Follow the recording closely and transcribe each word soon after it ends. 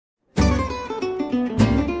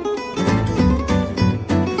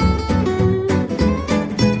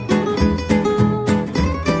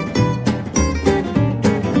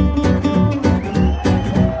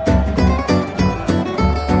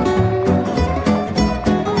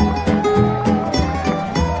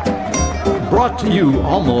brought to you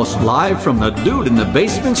almost live from the Dude in the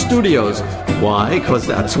Basement Studios. Why? Because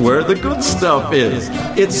that's where the good stuff is.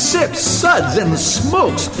 It's Sips, Suds, and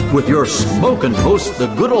Smokes with your smoking host,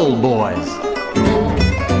 the Good Old Boys.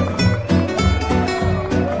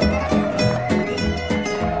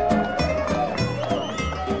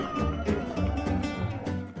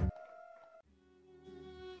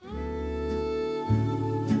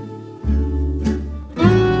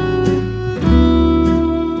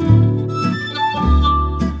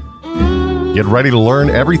 Get ready to learn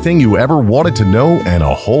everything you ever wanted to know and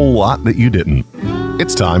a whole lot that you didn't.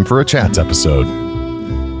 It's time for a Chats episode.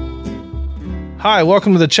 Hi,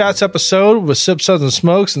 welcome to the Chats episode with Sips, Suds, and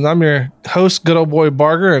Smokes, and I'm your host, Good Old Boy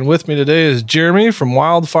Barger, and with me today is Jeremy from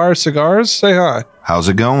Wildfire Cigars. Say hi. How's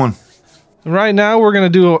it going? Right now, we're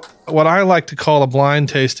going to do what I like to call a blind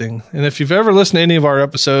tasting, and if you've ever listened to any of our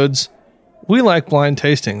episodes, we like blind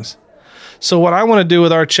tastings. So what I want to do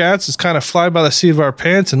with our chats is kind of fly by the seat of our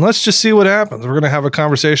pants, and let's just see what happens. We're going to have a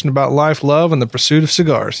conversation about life, love, and the pursuit of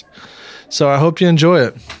cigars. So I hope you enjoy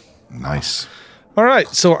it. Nice. All right,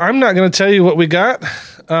 so I'm not going to tell you what we got.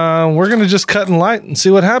 We're going to just cut and light and see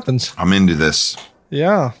what happens. I'm into this.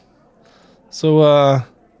 Yeah. So, oh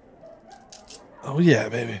yeah,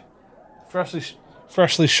 baby.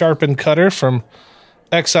 Freshly sharpened cutter from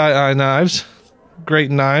XII Knives. Great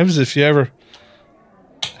knives. If you ever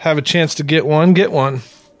have a chance to get one, get one.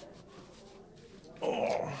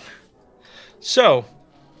 Oh. So,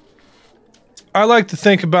 I like to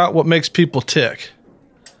think about what makes people tick.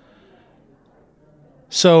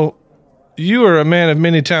 So, you are a man of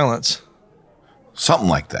many talents. Something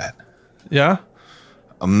like that. Yeah?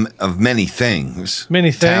 Of many things.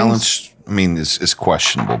 Many things? Talents, I mean, is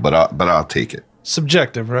questionable, but I'll take it.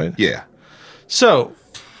 Subjective, right? Yeah. So,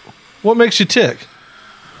 what makes you tick?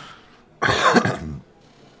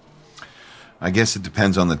 I guess it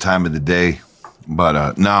depends on the time of the day. But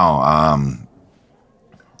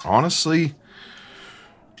honestly,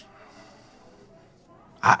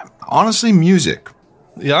 music.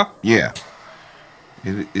 Yeah? Yeah.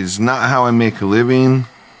 It is not how I make a living,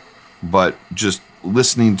 but just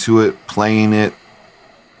listening to it, playing it,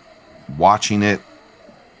 watching it,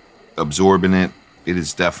 absorbing it, it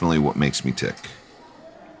is definitely what makes me tick.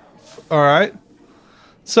 All right.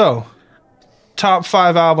 So, top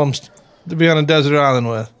 5 albums to be on a desert island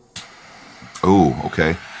with. Oh,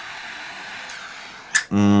 okay.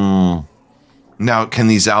 Now, can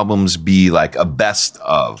these albums be like a best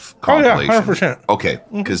of compilation? Oh, yeah, 100%. Okay,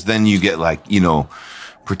 because then you get like,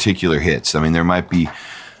 particular hits. I mean, there might be...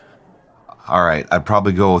 All right, I'd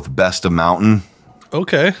probably go with Best of Mountain.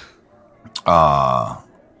 Okay. For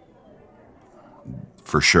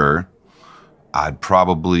sure. I'd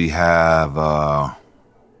probably have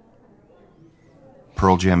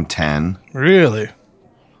Pearl Jam 10. Really?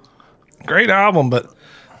 Great album, but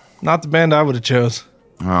not the band I would have chose.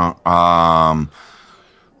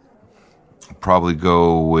 Probably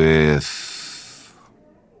go with...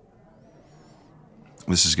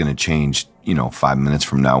 This is going to change, 5 minutes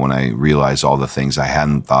from now when I realize all the things I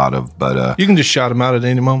hadn't thought of, but... You can just shout them out at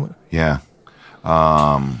any moment. Yeah.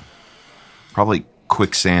 Probably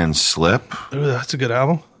Quicksand Slip. Ooh, that's a good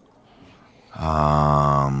album.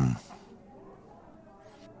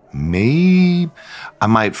 Maybe I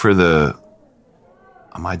might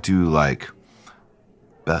do like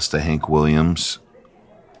Best of Hank Williams.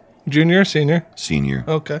 Junior, senior? Senior.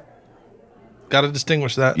 Okay. Got to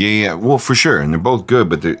distinguish that. Yeah. Well, for sure. And they're both good,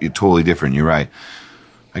 but they're totally different. You're right.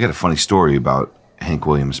 I got a funny story about Hank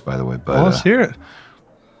Williams, by the way. But well, let's hear it.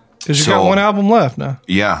 Because you got one album left now.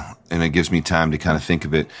 Yeah. And it gives me time to kind of think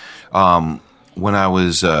of it. When I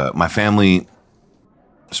was, my family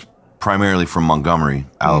is primarily from Montgomery,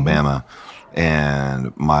 Alabama. Mm-hmm.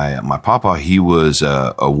 And my papa, he was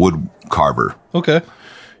a wood carver. Okay.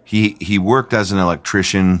 He worked as an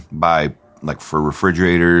electrician for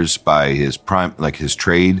refrigerators by his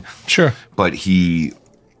trade. Sure. But he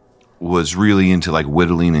was really into like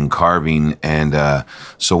whittling and carving. And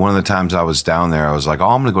so one of the times I was down there, I was like, oh,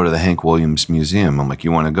 I'm going to go to the Hank Williams Museum. I'm like,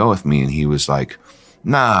 you want to go with me? And he was like,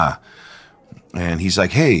 nah. And he's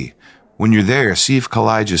like, hey, when you're there, see if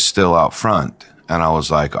Kalijah's still out front. And I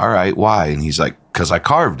was like, all right, why? And he's like, because I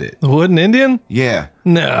carved it. The wooden Indian? Yeah.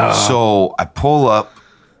 No. So I pull up,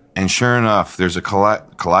 and sure enough, there's a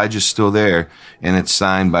Kalijah still there, and it's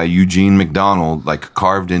signed by Eugene McDonald, like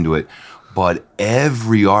carved into it. But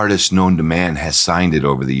every artist known to man has signed it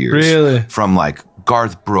over the years. Really? From like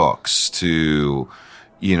Garth Brooks to,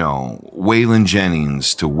 Waylon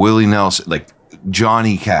Jennings to Willie Nelson, like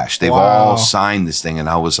Johnny Cash. They've all signed this thing, and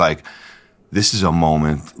I was like, this is a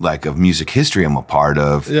moment like of music history I'm a part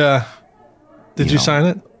of. Yeah. Did you sign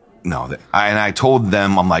it? No. And I told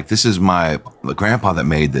them, I'm like, this is the grandpa that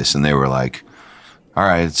made this. And they were like, all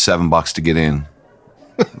right, it's $7 to get in.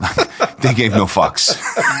 They gave no fucks.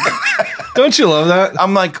 Don't you love that?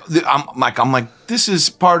 I'm like, this is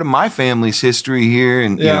part of my family's history here.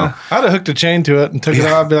 And, you know, I'd have hooked a chain to it and took it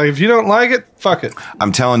out. I'd be like, if you don't like it, fuck it.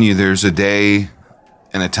 I'm telling you, there's a day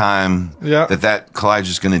and a time that collage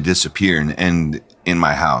is going to disappear and in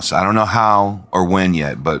my house. I don't know how or when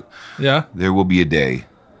yet, but there will be a day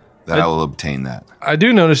that I will obtain that. I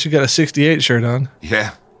do notice you got a 68 shirt on.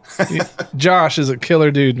 Yeah. Josh is a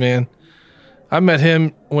killer dude, man. I met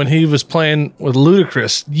him when he was playing with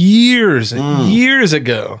Ludacris years and years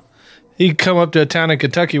ago. He'd come up to a town in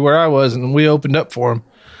Kentucky where I was, and we opened up for him.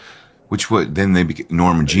 Then they became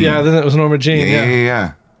Norma Jean. Yeah, then it was Norma Jean.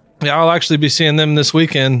 Yeah. I'll actually be seeing them this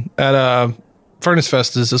weekend at Furnace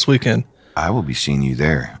Fest this weekend. I will be seeing you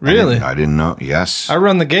there. Really? I didn't know. Yes. I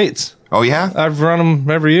run the gates. Oh, yeah? I've run them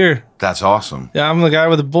every year. That's awesome. Yeah, I'm the guy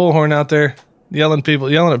with the bullhorn out there yelling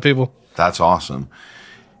at people. That's awesome.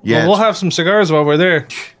 Yeah, well, we'll have some cigars while we're there.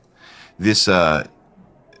 This, I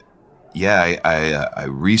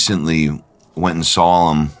recently went and saw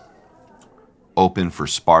them open for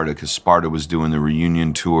Sparta because Sparta was doing the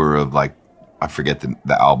reunion tour of I forget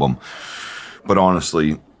the album, but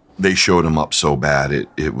honestly, they showed him up so bad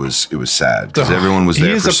it was sad because everyone was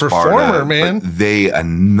there for Sparta. He's a performer, man. They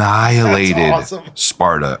annihilated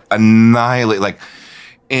Sparta, and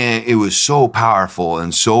it was so powerful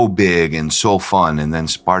and so big and so fun. And then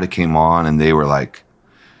Sparta came on and they were like,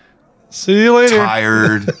 see you later.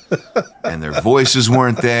 Tired and their voices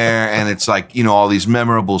weren't there. And it's like, you know, all these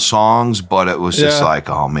memorable songs, but it was just like,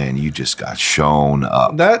 oh man, you just got shown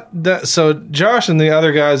up. So Josh and the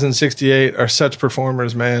other guys in 68 are such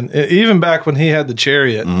performers, man. Even back when he had the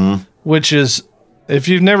Chariot, which is, if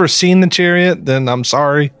you've never seen the Chariot, then I'm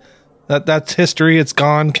sorry. That's history. It's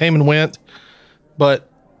gone, came and went. But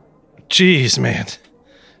jeez, man,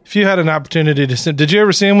 if you had an opportunity to see, did you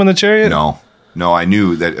ever see him in the Chariot? No, I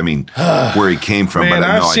knew that. I mean, where he came from, man, but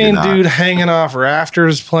I I've seen dude hanging off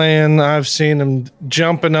rafters playing. I've seen him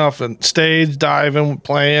jumping off a stage, diving,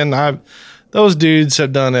 playing. Those dudes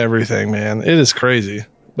have done everything, man. It is crazy,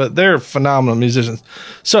 but they're phenomenal musicians.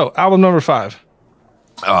 So, album number 5.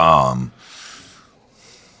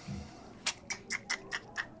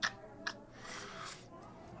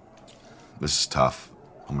 This is tough.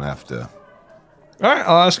 I'm going to have to... All right,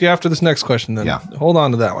 I'll ask you after this next question then. Yeah. Hold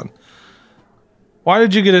on to that one. Why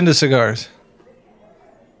did you get into cigars?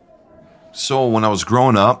 So when I was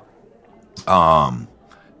growing up,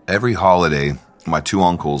 every holiday, my 2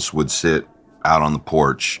 uncles would sit out on the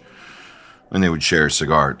porch and they would share a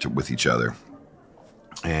cigar with each other.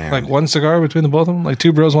 And like one cigar between the both of them? Like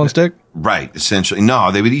 2 bros, 1 stick? Right, essentially.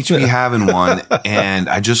 No, they would each be having one. And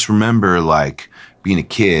I just remember being a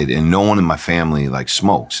kid and no one in my family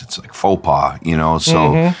smokes. It's like faux pas, you know?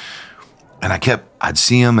 So, and I'd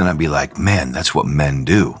see them and I'd be like, man, that's what men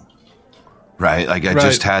do. Right? I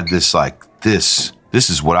just had this, this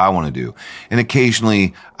is what I want to do. And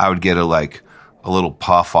occasionally I would get a little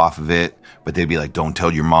puff off of it, but they'd be like, don't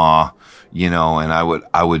tell your ma, you know? And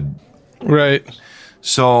I would. Right.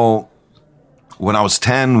 So when I was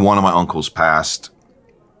 10, one of my uncles passed.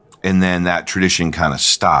 And then that tradition kind of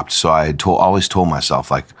stopped. So I had always told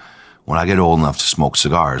myself, when I get old enough to smoke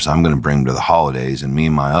cigars, I'm going to bring them to the holidays. And me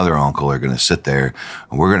and my other uncle are going to sit there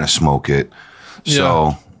and we're going to smoke it. Yeah.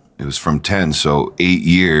 So it was from 10. So 8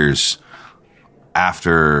 years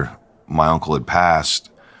after my uncle had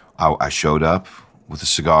passed, I showed up with a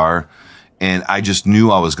cigar. And I just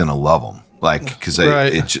knew I was going to love them. Because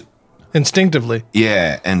instinctively.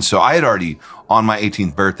 Yeah. And so I had already, on my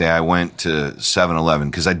 18th birthday, I went to 7-Eleven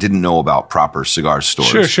because I didn't know about proper cigar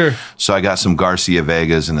stores. Sure. So I got some Garcia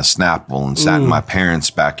Vegas and a Snapple and sat in my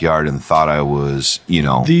parents' backyard and thought I was, you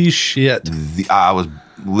know. The shit. I was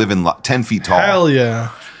living 10 feet tall. Hell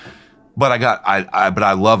yeah. But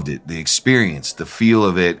I loved it, the experience, the feel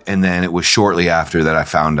of it. And then it was shortly after that I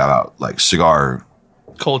found out cigar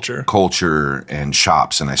culture and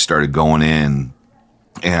shops. And I started going in.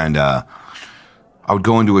 And I would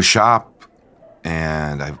go into a shop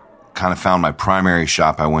and I kind of found my primary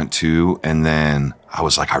shop I went to. And then I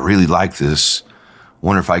was like, I really like this.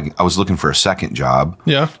 Wonder if I was looking for a second job.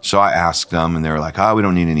 Yeah. So I asked them and they were like, we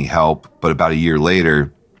don't need any help. But about a year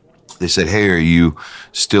later, they said, hey, are you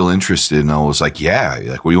still interested? And I was like,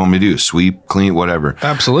 yeah. What do you want me to do? Sweep, clean, whatever.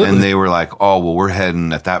 Absolutely. And they were like, we're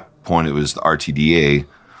heading, at that point, it was the RTDA.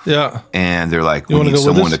 Yeah. And they're like, we need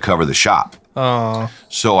someone to cover the shop.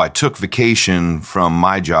 So I took vacation from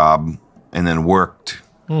my job and then worked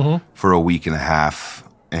for a week and a half,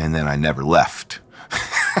 and then I never left.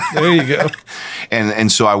 There you go.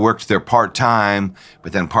 And so I worked there part-time,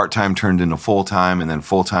 but then part-time turned into full-time, and then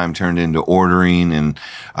full-time turned into ordering. And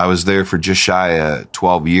I was there for just shy of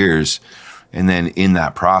 12 years. And then in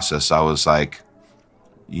that process, I was like,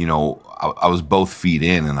 you know, I was both feet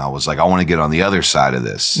in, and I was like, I want to get on the other side of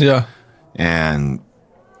this. Yeah. And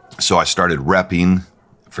so I started repping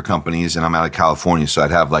for companies, and I'm out of California, so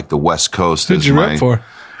I'd have like the West Coast. Who'd you rep for?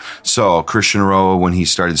 So Christian Rowe, when he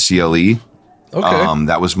started CLE,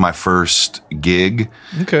 that was my first gig.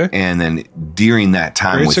 Okay. And then during that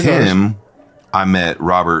time with him, I met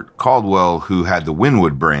Robert Caldwell, who had the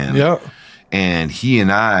Winwood brand. Yeah. And he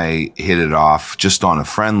and I hit it off just on a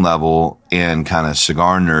friend level and kind of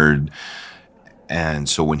cigar nerd. And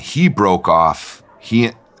so when he broke off,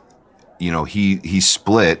 he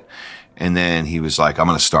split, and then he was like, I'm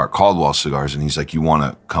going to start Caldwell Cigars. And he's like, you want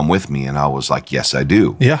to come with me? And I was like, yes, I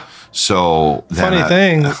do. Yeah. So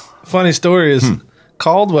funny story is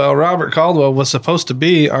Robert Caldwell was supposed to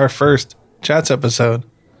be our first Chats episode.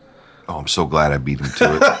 Oh, I'm so glad I beat him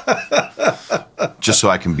to it. Just so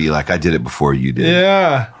I can be like, I did it before you did.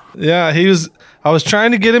 Yeah. Yeah. I was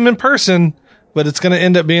trying to get him in person, but it's going to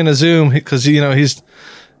end up being a Zoom because, you know, he's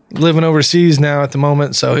living overseas now at the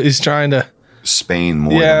moment. So he's trying to. Spain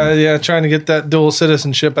more. Yeah. Trying to get that dual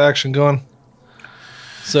citizenship action going.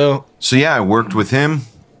 So yeah, I worked with him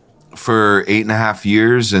for 8.5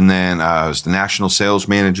 years. And then I was the national sales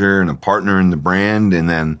manager and a partner in the brand. And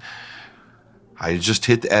then I just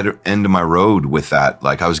hit the end of my road with that.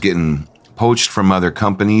 Like I was getting poached from other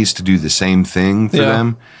companies to do the same thing for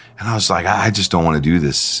them. And I was like, I just don't want to do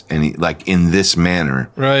this in this manner.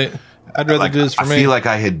 Right. I'd rather do this for me. I feel like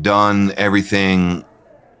I had done everything.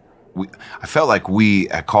 I felt like we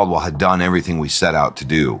at Caldwell had done everything we set out to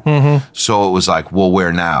do. Mm-hmm. So it was like, well,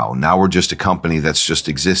 where now? Now we're just a company that's just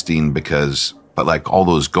existing but like all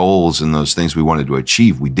those goals and those things we wanted to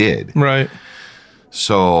achieve, we did. Right.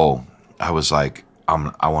 So I was like,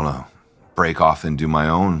 I want to break off and do my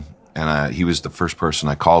own. And he was the first person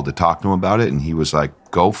I called to talk to him about it. And he was like,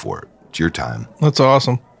 go for it. It's your time. That's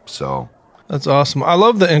awesome. So that's awesome. I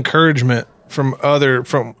love the encouragement from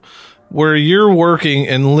where you're working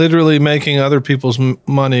and literally making other people's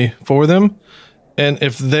money for them. And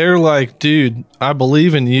if they're like, dude, I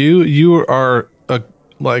believe in you. You are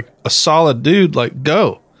a solid dude. Like,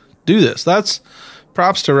 go do this. That's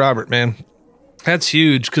props to Robert, man. That's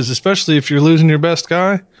huge. Because especially if you're losing your best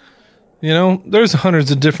guy, you know, there's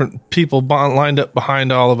hundreds of different people lined up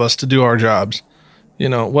behind all of us to do our jobs. You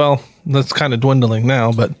know, well, that's kind of dwindling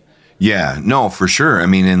now, but. Yeah, no, for sure. I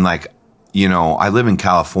mean, and like, you know, I live in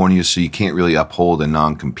California, so you can't really uphold a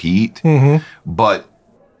non-compete. Mm-hmm. But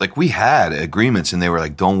like we had agreements and they were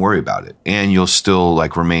like, don't worry about it. And you'll still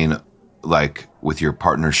like remain like with your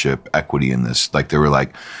partnership equity in this. Like they were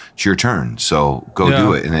like, it's your turn. So go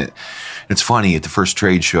do it. And it's funny, at the first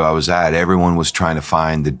trade show I was at, everyone was trying to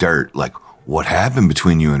find the dirt. Like, what happened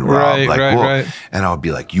between you and Rob? Right. And I would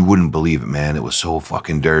be like, you wouldn't believe it, man. It was so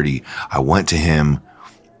fucking dirty. I went to him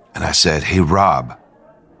and I said, hey, Rob,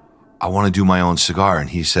 I want to do my own cigar. And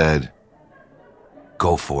he said,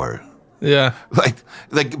 go for it. Yeah.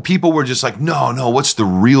 Like people were just like, no, what's the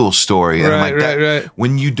real story? And I'm like, right.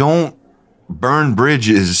 When you don't burn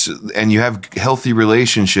bridges and you have healthy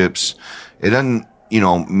relationships, it doesn't, you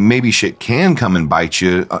know, maybe shit can come and bite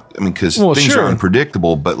you. I mean, because things are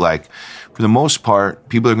unpredictable, but like for the most part,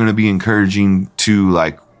 people are going to be encouraging to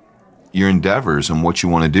like your endeavors and what you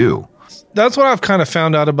want to do. That's what I've kind of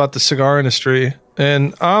found out about the cigar industry.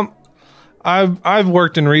 And I've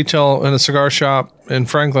worked in retail in a cigar shop in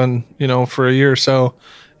Franklin, you know, for a year or so.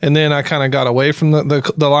 And then I kind of got away from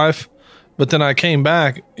the life. But then I came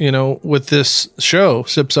back, you know, with this show,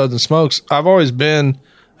 Sip, Suds, and Smokes. I've always been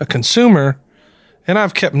a consumer, and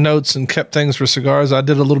I've kept notes and kept things for cigars. I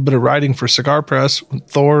did a little bit of writing for Cigar Press.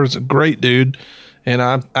 Thor is a great dude, and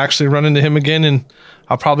I actually run into him again, and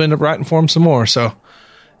I'll probably end up writing for him some more. So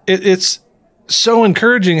it's so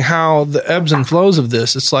encouraging how the ebbs and flows of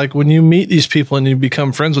this. It's like when you meet these people and you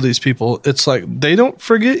become friends with these people, it's like they don't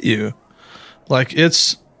forget you. Like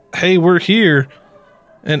it's, hey, we're here.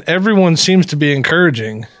 And everyone seems to be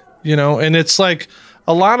encouraging, you know, and it's like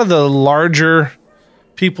a lot of the larger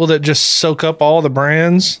people that just soak up all the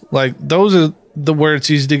brands, like those are where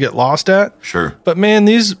it's easy to get lost at. Sure. But man,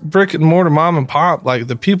 these brick and mortar mom and pop, like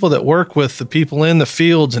the people that work with the people in the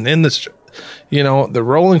fields and in this, you know, the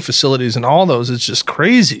rolling facilities and all those, it's just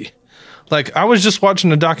crazy. Like I was just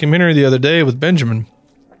watching a documentary the other day with Benjamin.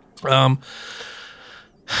 I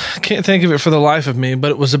can't think of it for the life of me,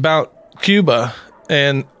 but it was about Cuba.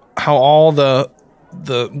 And how all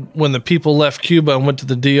when the people left Cuba and went to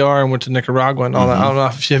the DR and went to Nicaragua and all that. I don't know.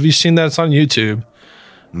 Have you seen that? It's on YouTube.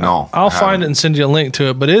 No. I'll find it and send you a link to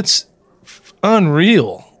it, but it's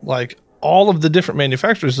unreal. Like, all of the different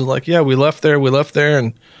manufacturers are like, yeah, we left there,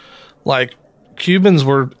 and like Cubans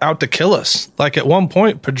were out to kill us. Like, at one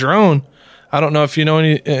point, Padron, I don't know if you know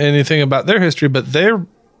anything about their history, but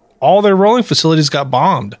all their rolling facilities got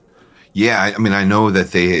bombed. Yeah, I mean, I know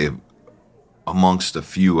that they, amongst a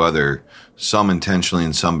few other, some intentionally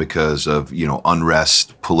and some because of,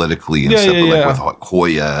 unrest politically and stuff, like with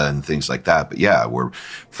Hoya and things like that. But yeah, where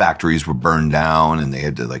factories were burned down and they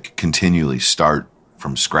had to like continually start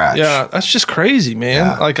from scratch. Yeah, that's just crazy, man.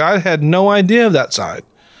 Yeah. Like, I had no idea of that side.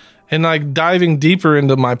 And like diving deeper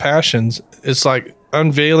into my passions, it's like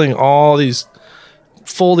unveiling all these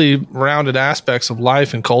fully rounded aspects of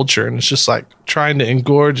life and culture, and it's just like trying to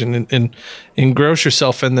engorge and engross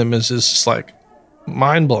yourself in them is just like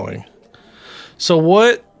mind-blowing. So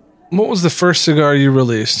what was the first cigar you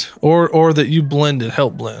released or that you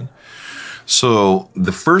helped blend? So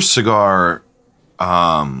the first cigar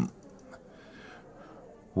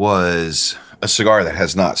was a cigar that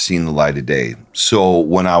has not seen the light of day. So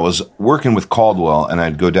when I was working with Caldwell and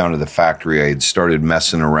I'd go down to the factory, I had started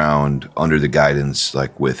messing around under the guidance,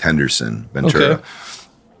 like with Henderson Ventura. Okay.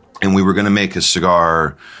 And we were going to make a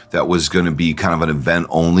cigar that was going to be kind of an event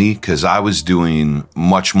only, because I was doing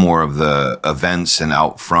much more of the events and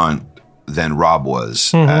out front than Rob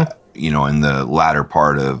was, in the latter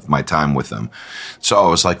part of my time with him. So I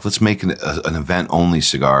was like, let's make an event only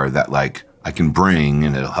cigar that like I can bring,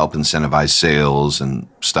 and it'll help incentivize sales and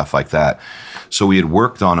stuff like that. So we had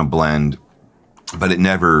worked on a blend, but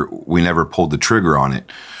we never pulled the trigger on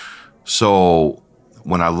it. So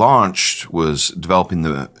when I launched, was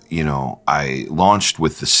developing I launched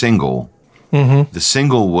with the single. Mm-hmm. The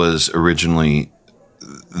single was originally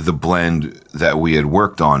the blend that we had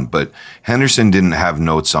worked on, but Henderson didn't have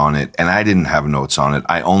notes on it, and I didn't have notes on it.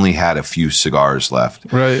 I only had a few cigars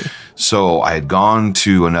left. Right. So I had gone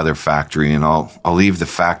to another factory, and I'll leave the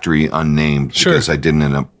factory unnamed because I didn't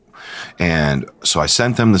end up. And so I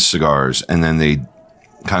sent them the cigars, and then they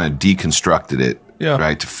kind of deconstructed it,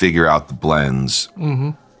 right, to figure out the blends.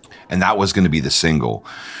 Mm-hmm. And that was going to be the single.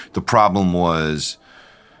 The problem was,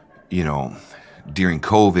 during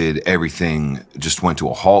COVID, everything just went to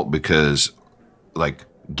a halt because, like,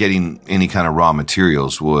 getting any kind of raw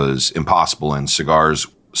materials was impossible, and cigars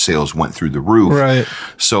sales went through the roof. Right.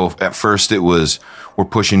 So at first it was, we're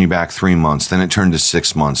pushing you back 3 months. Then it turned to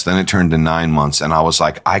 6 months. Then it turned to 9 months. And I was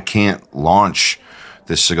like, I can't launch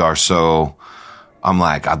this cigar. So I'm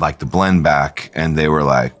like, I'd like the blend back. And they were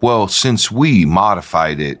like, well, since we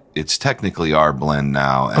modified it, it's technically our blend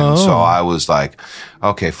now. And so I was like,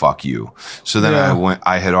 okay, fuck you. So then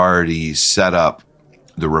I had already set up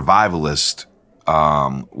the Revivalist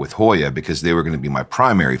with Hoya, because they were going to be my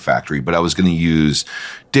primary factory, but I was going to use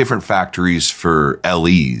different factories for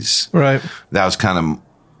LEs. Right. That was kind of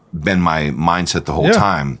been my mindset the whole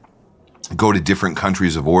time. Go to different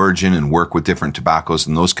countries of origin and work with different tobaccos,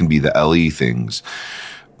 and those can be the LE things.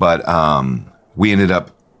 But we ended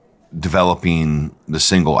up developing the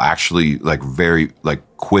single actually like very like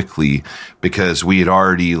quickly, because we had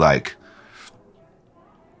already like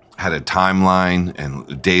had a timeline and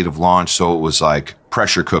a date of launch. So it was like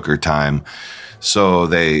pressure cooker time. So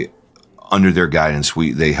they, under their guidance,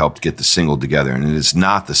 they helped get the single together, and it is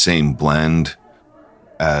not the same blend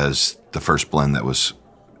as the first blend that was,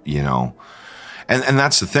 and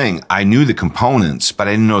that's the thing. I knew the components, but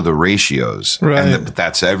I didn't know the ratios. Right. But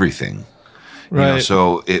that's everything. Right.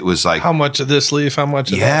 So it was like, how much of this leaf, how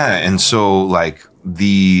much of that? Yeah. And so like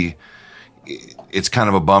it's kind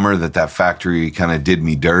of a bummer that factory kind of did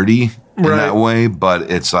me dirty in that way,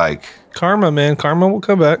 but it's like karma, man. Karma will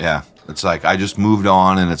come back. Yeah. It's like, I just moved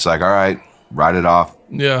on, and it's like, all right, write it off.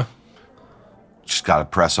 Yeah. Just got to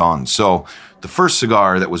press on. So the first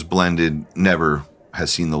cigar that was blended never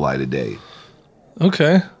has seen the light of day.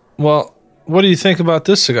 Okay. Well, what do you think about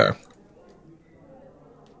this cigar?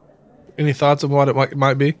 Any thoughts of what it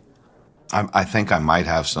might be? I think I might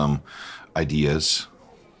have some ideas.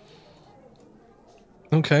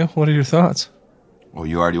 Okay. What are your thoughts? Well,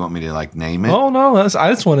 you already want me to like name it? Oh no, I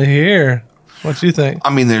just want to hear. What do you think?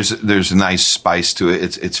 I mean, there's a nice spice to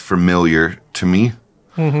it. It's familiar to me.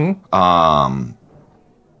 Mm-hmm.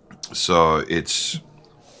 So it's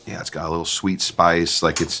got a little sweet spice.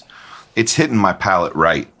 Like it's hitting my palate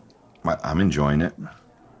right. I'm enjoying it.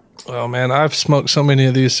 Oh man, I've smoked so many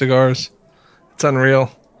of these cigars. It's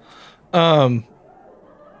unreal. When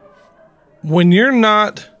you're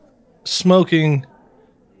not smoking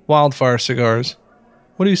Wildfire cigars,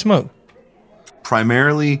 what do you smoke?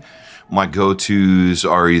 Primarily, my go-tos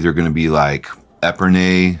are either going to be like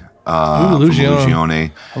Epernay,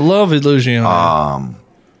 Illusione. I love Illusione.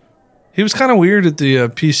 He was kind of weird at the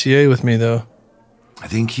PCA with me, though. I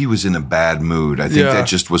think he was in a bad mood. I think that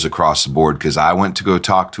just was across the board because I went to go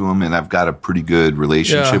talk to him, and I've got a pretty good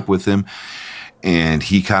relationship with him. And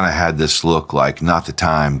he kind of had this look like, not the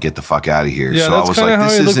time, get the fuck out of here. Yeah, so that's I was like, like,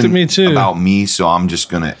 this isn't me too. about me, so I'm just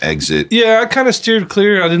going to exit. Yeah, I kind of steered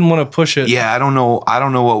clear. I didn't want to push it. Yeah, I don't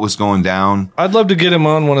know what was going down. I'd love to get him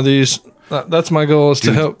on one of these. That's my goal, is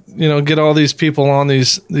to help, get all these people on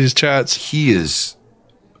these chats. He is...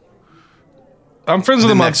 I'm friends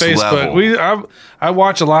with him on Facebook. I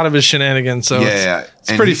watch a lot of his shenanigans, so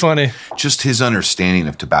it's pretty funny. Just his understanding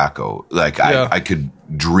of tobacco. Like, I could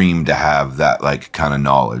dream to have that, like, kind of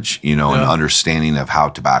knowledge, and understanding of how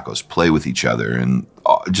tobaccos play with each other and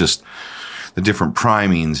just the different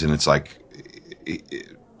primings. And it's like,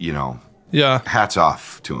 hats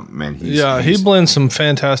off to him, man. He blends some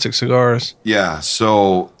fantastic cigars. Yeah,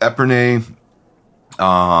 so Epernay,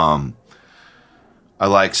 I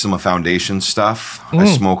like some of Foundation stuff. I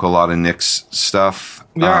smoke a lot of Nick's stuff.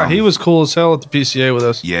 Yeah, he was cool as hell at the PCA with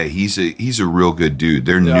us. Yeah, he's a real good dude.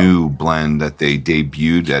 Their new blend that they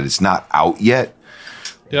debuted, that it's not out yet,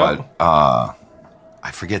 but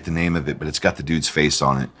I forget the name of it, but it's got the dude's face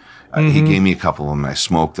on it. He gave me a couple of them, and I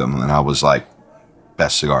smoked them, and I was like,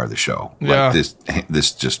 best cigar of the show. Yeah. Like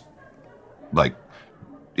this just, like,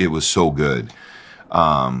 it was so good.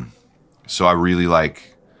 So I really like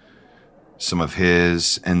some of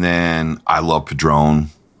his, and then I love Padron.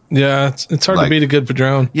 Yeah, it's hard to beat a good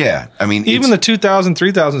Padron. Yeah, I mean, even the 2000,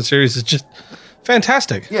 3000 series is just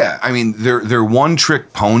fantastic. Yeah, I mean, they're one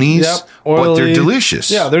trick ponies, but they're delicious.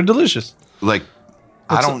 Yeah, they're delicious. Like,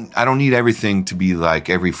 I don't need everything to be like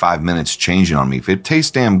every 5 minutes changing on me. If it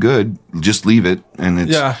tastes damn good, just leave it. And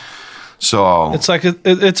it's so it's like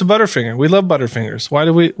it's a Butterfinger. We love Butterfingers. Why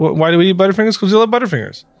do we eat Butterfingers? Because we love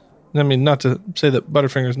Butterfingers. I mean, not to say that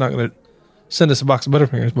Butterfinger's not going to send us a box of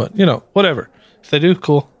Butterfingers, but whatever. If they do,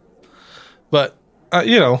 cool. But I'll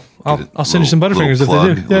send you some Butterfingers if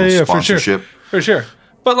they do. Yeah, for sure.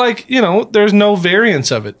 But like, there's no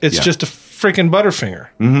variance of it. It's just a freaking Butterfinger.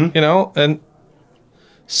 And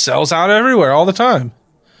sells out everywhere all the time.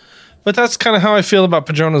 But that's kind of how I feel about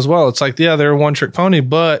Padron as well. It's like, they're a one trick pony,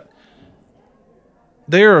 but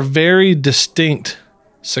they are a very distinct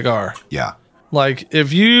cigar. Yeah. Like,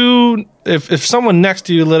 if someone next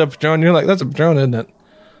to you lit up a Padron, you're like, that's a Padron, isn't it?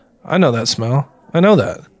 I know that smell. I know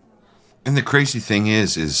that. And the crazy thing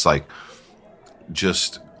is like,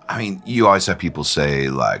 you always have people say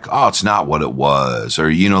like, oh, it's not what it was, or,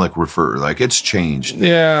 refer, like, it's changed.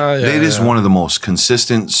 Yeah. It is one of the most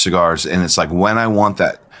consistent cigars. And it's like, when I want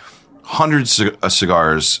that, hundreds of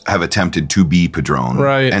cigars have attempted to be Padron,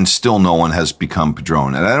 right? And still no one has become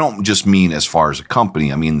Padron. And I don't just mean as far as a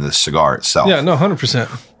company, I mean the cigar itself. Yeah, no,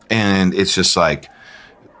 100%. And it's just like,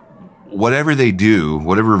 whatever they do,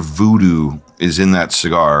 whatever voodoo is in that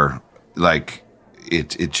cigar, like,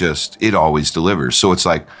 it always delivers. So it's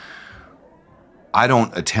like, I'm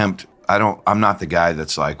not the guy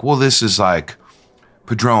that's like, well, this is like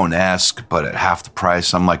Padron-esque, but at half the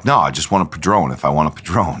price. I'm like, no, I just want a Padron if I want a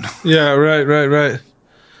Padron. Yeah, right.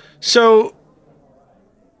 So,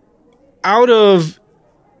 out of,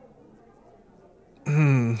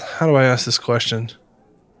 how do I ask this question?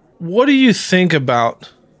 What do you think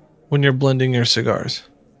about when you're blending your cigars?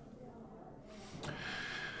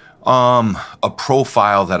 A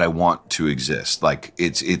profile that I want to exist. Like,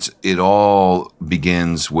 it all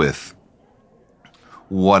begins with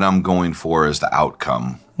what I'm going for as the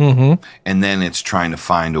outcome. Mm-hmm. And then it's trying to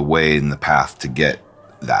find a way in the path to get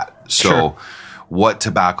that. So what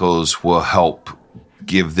tobaccos will help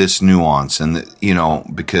give this nuance? And,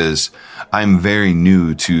 because I'm very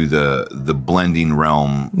new to the blending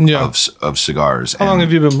realm of cigars. How long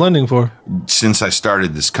have you been blending for? Since I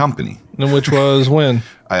started this company. And which was when?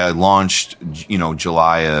 I launched,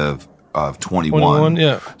 July of 21. 21,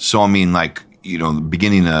 yeah. So, I mean, like, the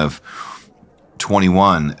beginning of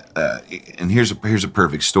 21, and here's a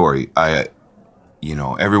perfect story.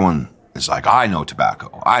 Everyone is like, I know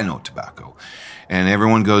tobacco. And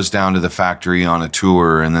everyone goes down to the factory on a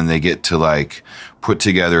tour, and then they get to, like, put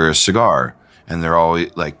together a cigar. And they're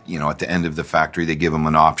always like, at the end of the factory, they give them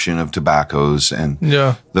an option of tobaccos. And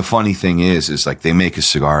the funny thing is like, they make a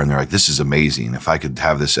cigar and they're like, this is amazing. If I could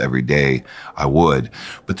have this every day, I would.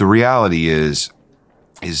 But the reality is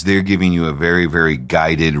they're giving you a very, very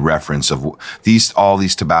guided reference of all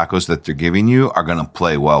these tobaccos that they're giving you are going to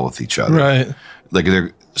play well with each other. Right.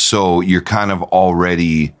 Like, so you're kind of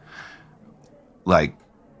already like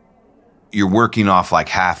you're working off like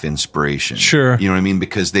half inspiration. Sure. You know what I mean?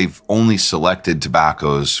 Because they've only selected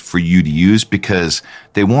tobaccos for you to use because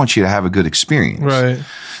they want you to have a good experience. Right.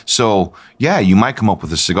 So yeah, you might come up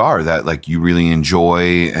with a cigar that like you really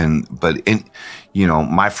enjoy, but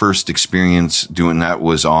my first experience doing that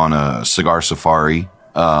was on a cigar safari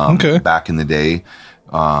back in the day.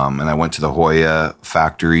 And I went to the Hoya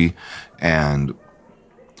factory and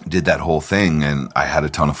did that whole thing, and I had a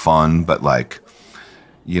ton of fun, but like,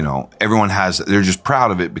 everyone they're just proud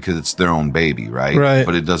of it because it's their own baby, right? Right.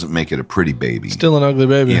 But it doesn't make it a pretty baby. Still an ugly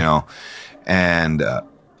baby. And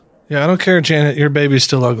yeah, I don't care, Janet. Your baby's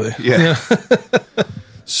still ugly. Yeah.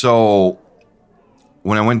 So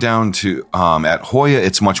when I went down to at Hoya,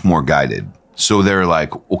 it's much more guided. So they're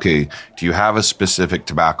like, okay, do you have a specific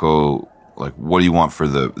tobacco? Like, what do you want for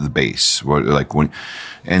the base?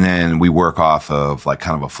 And then we work off of like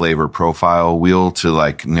kind of a flavor profile wheel to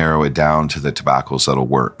like narrow it down to the tobaccos that'll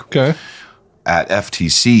work. Okay. At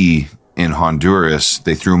FTC in Honduras,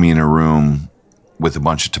 they threw me in a room with a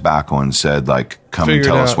bunch of tobacco and said like, come and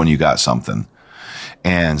tell us when you got something.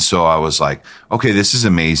 And so I was like, okay, this is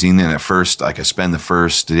amazing. And at first, like I spend the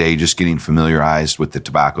first day just getting familiarized with the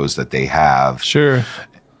tobaccos that they have. Sure.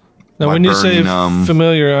 Now, when you say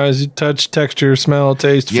familiarize, you touch, texture, smell,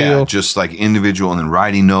 taste, feel. Yeah, just like individual, and then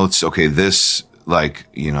writing notes. Okay, this this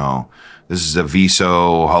is a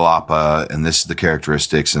Viso Jalapa, and this is the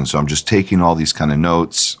characteristics. And so I'm just taking all these kind of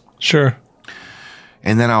notes. Sure.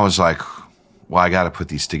 And then I was like, well, I got to put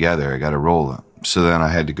these together. I got to roll them. So then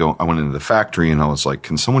I went into the factory and I was like,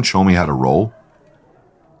 can someone show me how to roll?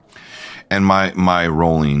 And my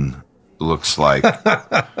rolling looks like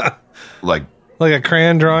like a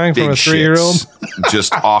crayon drawing from a 3-year-old?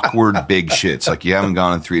 Just awkward big shits. Like you haven't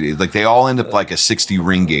gone in 3 days. Like they all end up like a 60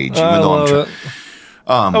 ring gauge. Even though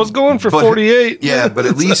I was going for 48. Yeah, but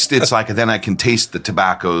at least it's like then I can taste the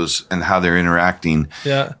tobaccos and how they're interacting.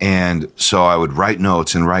 Yeah. And so I would write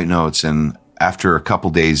notes. And after a couple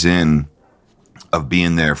days in of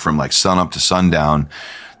being there from like sun up to sundown,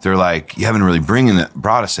 they're like, you haven't really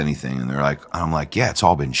brought us anything. And I'm like, yeah, it's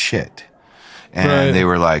all been shit. And they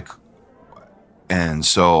were like, and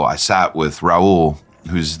so I sat with Raul,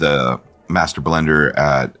 who's the master blender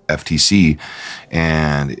at FTC,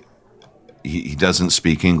 and he doesn't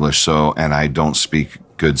speak English, and I don't speak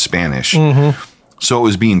good Spanish. Mm-hmm. So it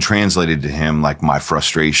was being translated to him, like my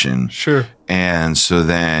frustration. Sure. And so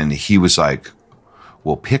then he was like,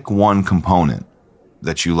 well, pick one component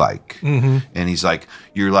that you like. Mm-hmm. And he's like,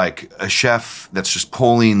 you're like a chef that's just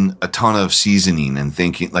pulling a ton of seasoning and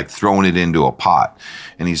thinking, like throwing it into a pot.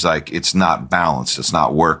 And he's like, it's not balanced. It's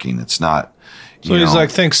not working. It's not. So he's like,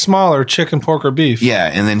 think smaller, chicken, pork, or beef. Yeah.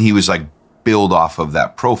 And then he was like, build off of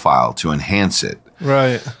that profile to enhance it.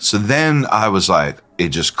 Right. So then I was like, it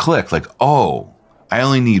just clicked like, oh, I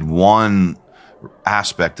only need one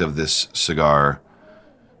aspect of this cigar.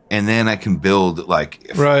 And then I can build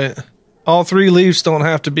like. Right. All 3 leaves don't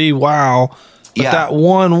have to be wow. But that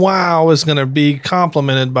one wow is going to be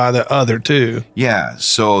complemented by the other 2. Yeah.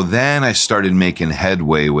 So then I started making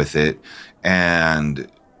headway with it. And,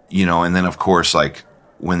 and then of course, like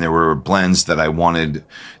when there were blends that I wanted,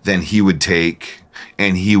 then he would take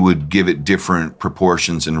and he would give it different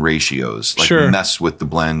proportions and ratios, like mess with the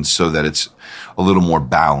blend so that it's a little more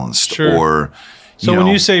balanced. Sure. When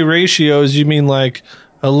you say ratios, you mean like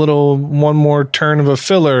one more turn of a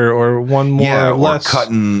filler or one more less. Or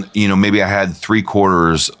cutting, maybe I had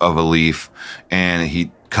 3/4 of a leaf and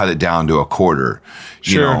he cut it down to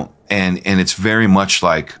 1/4, and it's very much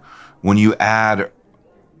like when you add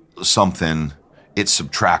something, it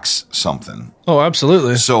subtracts something. Oh,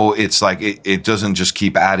 absolutely. So it's like, it doesn't just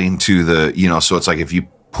keep adding to the, so it's like if you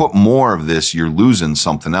put more of this, you're losing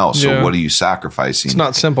something else. So what are you sacrificing? It's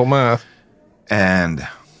not simple math. And,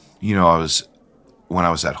 when I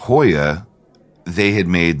was at Hoya, they had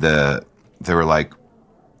they were like,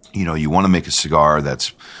 you want to make a cigar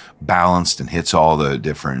that's balanced and hits all the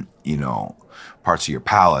different, parts of your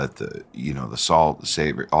palate, the salt, the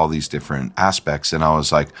savory, all these different aspects. And I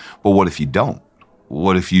was like, well, what if you don't?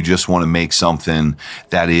 What if you just want to make something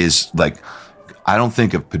that is like, I don't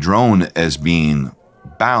think of Padron as being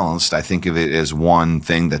balanced. I think of it as one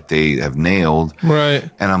thing that they have nailed. Right.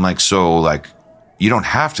 And I'm like, so like, you don't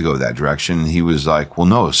have to go that direction. And he was like, well,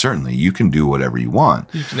 no, certainly you can do whatever you want.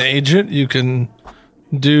 You can age it. You can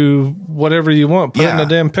do whatever you want. Put it in a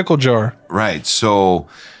damn pickle jar. Right. So,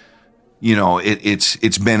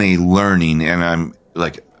 it's been a learning, and I'm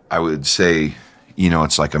like, I would say,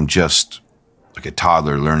 it's like, I'm just like a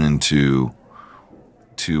toddler learning to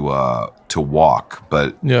walk,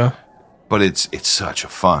 but but it's such a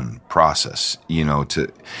fun process,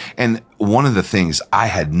 and one of the things I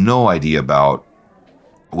had no idea about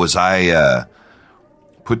was I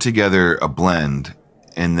put together a blend,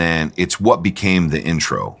 and then it's what became the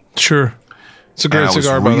intro. Sure. It's a great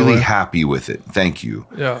cigar, I was by the way. really happy with it. Thank you.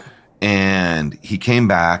 Yeah. And he came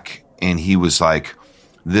back and he was like,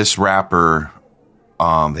 this wrapper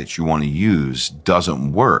that you want to use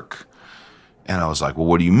doesn't work. And I was like, well,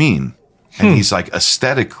 what do you mean? And he's like,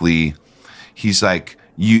 aesthetically, he's like,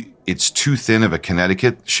 it's too thin of a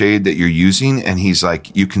Connecticut shade that you're using. And he's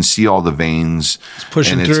like, you can see all the veins. It's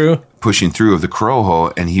pushing through of the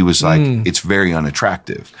Corojo. And he was like, it's very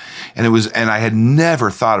unattractive. And I had never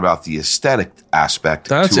thought about the aesthetic aspect.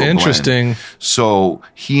 That's to a interesting. blend. So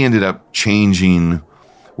he ended up changing.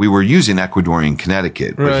 We were using Ecuadorian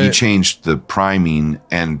Connecticut, but he changed the priming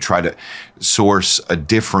and tried to source a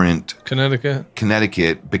different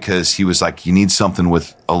Connecticut because he was like, you need something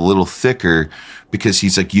with a little thicker, because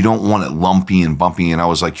he's like, you don't want it lumpy and bumpy. And I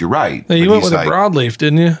was like, you're right. Now, you went with a broadleaf,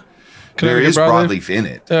 didn't you? There is broadleaf in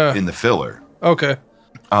it, in the filler. Okay.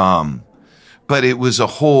 But it was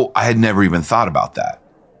I had never even thought about that.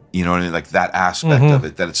 You know what I mean? Like that aspect of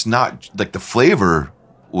it, that it's not like the flavor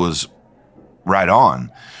was right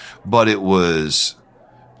on, but it was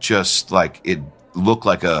just like, it looked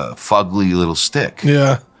like a fugly little stick.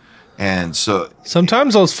 Yeah. And so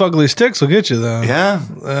sometimes those fugly sticks will get you though. Yeah.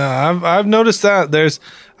 I've noticed that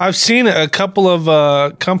I've seen a couple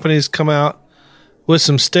of companies come out with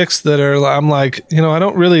some sticks that are, I'm like, I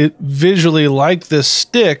don't really visually like this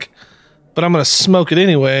stick, but I'm going to smoke it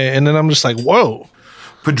anyway. And then I'm just like, whoa.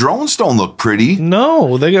 Padrones don't look pretty.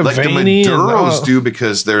 No, they get like veiny. The Maduros do,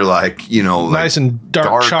 because they're like, nice and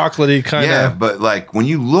dark chocolatey kind of. Yeah, but like when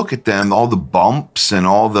you look at them, all the bumps and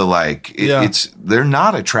all the they're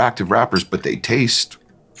not attractive wrappers, but they taste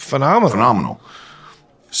phenomenal.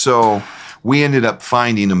 So we ended up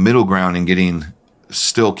finding a middle ground and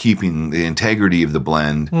still keeping the integrity of the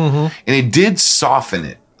blend, and it did soften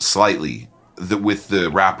it slightly with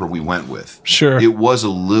the wrapper we went with. Sure, it was a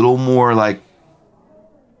little more like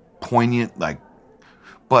poignant,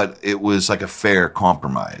 but it was like a fair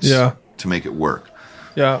compromise to make it work.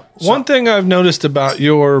 Yeah. One thing I've noticed about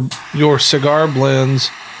your cigar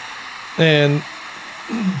blends, and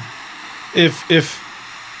if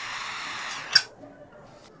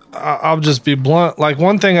I'll just be blunt, like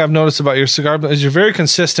one thing I've noticed about your cigar blend is you're very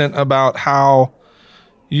consistent about how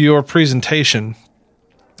your presentation,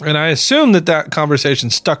 and I assume that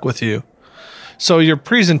conversation stuck with you. So your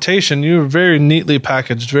presentation, you're very neatly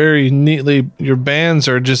packaged, very neatly. Your bands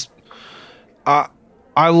are just. I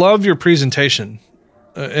love your presentation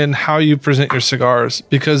and how you present your cigars,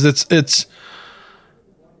 because it's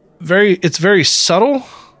very subtle,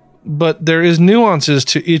 but there is nuances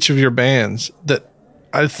to each of your bands that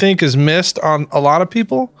I think is missed on a lot of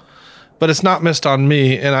people, but it's not missed on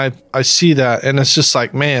me, and I see that, and it's just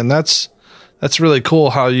like, man, that's really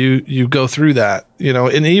cool how you go through that,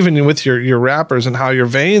 and even with your wrappers and how your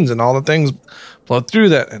veins and all the things flow through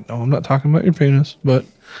that. And no, I'm not talking about your penis, but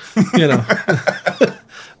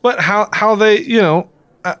but how they,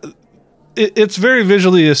 it's very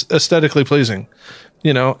visually aesthetically pleasing,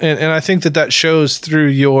 and I think that shows through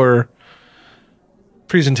your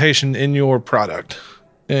presentation in your product,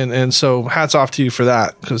 and so hats off to you for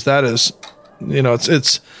that, because that is,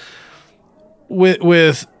 it's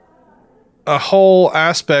with a whole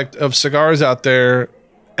aspect of cigars out there,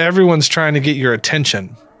 everyone's trying to get your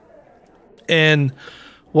attention. And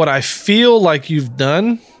what I feel like you've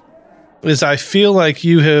done is I feel like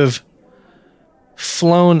you have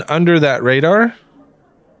flown under that radar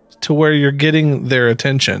to where you're getting their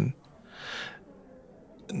attention.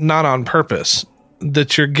 Not on purpose,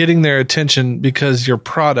 that you're getting their attention because your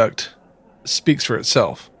product speaks for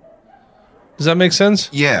itself. Does that make sense?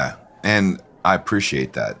 Yeah. And I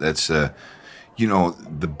appreciate that. That's,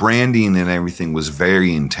 the branding and everything was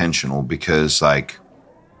very intentional, because I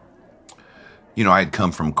had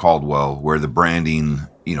come from Caldwell, where the branding,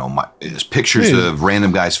 is pictures of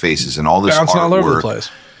random guys' faces and all this bouncing artwork. All over the place.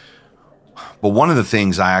 But one of the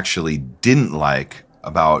things I actually didn't like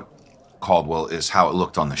about Caldwell is how it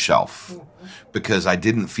looked on the shelf, because I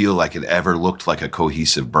didn't feel like it ever looked like a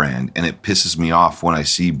cohesive brand. And it pisses me off when I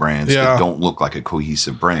see brands that don't look like a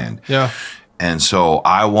cohesive brand. Yeah. And so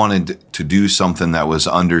I wanted to do something that was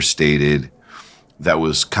understated, that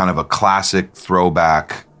was kind of a classic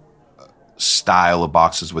throwback style of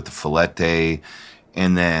boxes with the filete.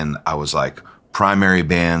 And then I was like, primary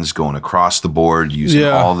bands going across the board, using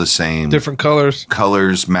all the same different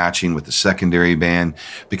colors matching with the secondary band,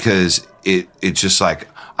 because it's just like,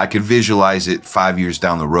 I could visualize it 5 years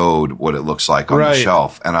down the road, what it looks like on the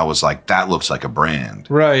shelf. And I was like, that looks like a brand.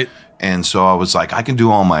 Right. And so I was like, I can do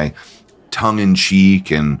all my tongue-in-cheek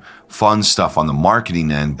and fun stuff on the marketing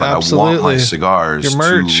end, but I want my cigars, your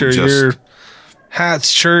merch, to or just, your hats,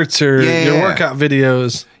 shirts, or your workout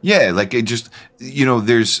videos. Yeah, like it just,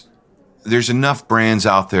 there's enough brands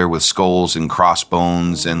out there with skulls and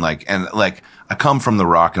crossbones and like I come from the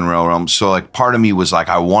rock and roll realm, so like part of me was like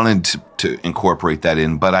I wanted to incorporate that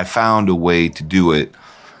in, but I found a way to do it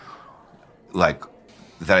like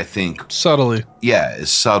that I think subtly. Yeah, is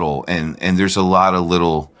subtle, and there's a lot of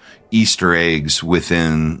little Easter eggs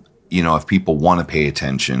within, if people want to pay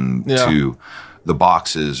attention to the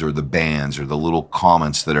boxes or the bands or the little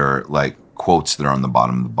comments that are like quotes that are on the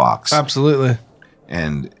bottom of the box. Absolutely.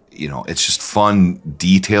 And it's just fun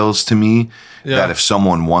details to me that if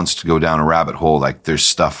someone wants to go down a rabbit hole, like there's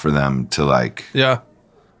stuff for them to like. Yeah.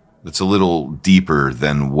 It's a little deeper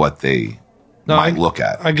than what they might look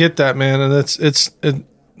at. I get that, man. And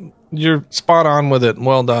you're spot on with it.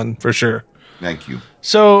 Well done, for sure. Thank you.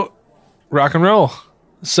 So, rock and roll.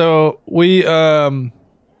 So we, how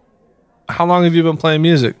long have you been playing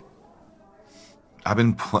music? I've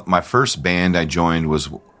been, my first band I joined was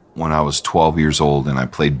when I was 12 years old, and I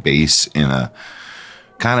played bass in a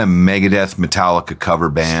kind of Megadeth Metallica cover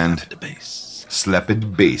band. Slept the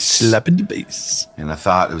bass. And I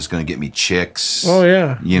thought it was going to get me chicks. Oh,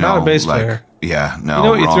 yeah. Not a bass player. Yeah, no. You know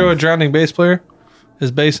what you throw a drowning bass player?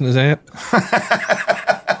 His bass and his amp.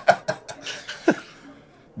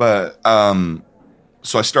 But,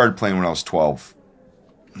 so I started playing when I was 12.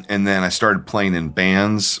 And then I started playing in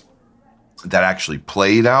bands that actually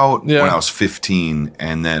played out when I was 15,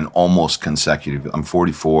 and then almost consecutive. I'm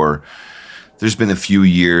 44. There's been a few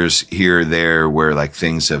years here or there where like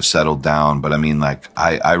things have settled down, but I mean, like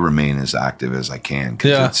I remain as active as I can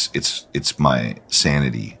because it's my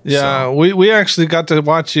sanity. Yeah, so. we actually got to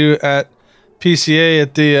watch you at PCA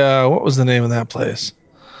at the what was the name of that place?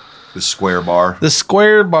 The Square Bar. The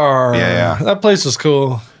Square Bar. Yeah, that place was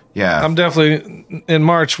cool. Yeah, I'm definitely in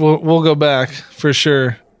March. We'll go back for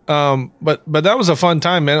sure. But that was a fun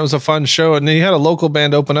time, man. It was a fun show, and then you had a local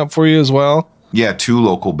band open up for you as well. Yeah, 2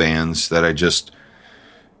 local bands that I just,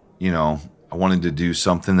 I wanted to do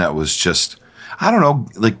something that was just, I don't know,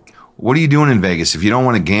 like, what are you doing in Vegas? If you don't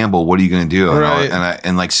want to gamble, what are you going to do? Right.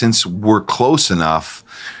 And like, since we're close enough,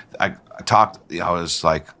 I was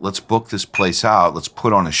like, let's book this place out. Let's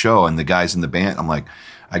put on a show. And the guys in the band, I'm like,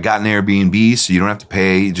 I got an Airbnb, so you don't have to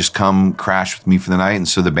pay. You just come crash with me for the night. And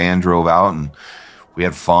so the band drove out, and we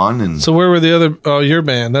had fun. And so where were the other? Oh, your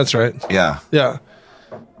band. That's right. Yeah. Yeah.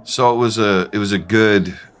 So it was a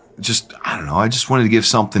good, just, I don't know. I just wanted to give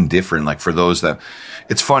something different. Like for those that,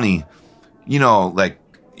 it's funny, like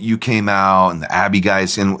you came out and the Abbey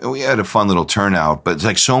guys, and we had a fun little turnout, but it's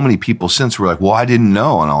like so many people since were like, well, I didn't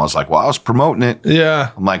know. And I was like, well, I was promoting it.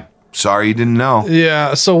 Yeah. I'm like, sorry, you didn't know.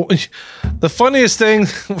 Yeah. So the funniest thing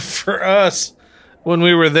for us when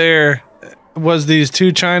we were there was these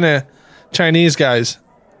 2 Chinese guys,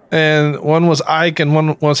 and one was Ike and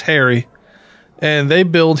one was Harry, and they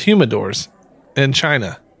build humidors in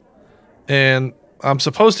China. And I'm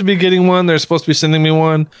supposed to be getting one. They're supposed to be sending me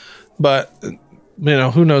one, but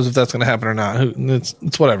who knows if that's going to happen or not.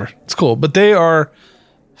 It's whatever. It's cool. But they are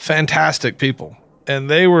fantastic people. And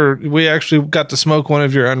we actually got to smoke one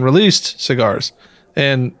of your unreleased cigars.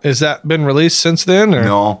 And has that been released since then? Or?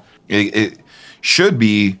 No, it should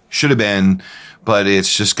have been, but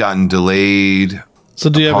it's just gotten delayed. So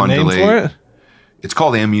do you have a name for it? It's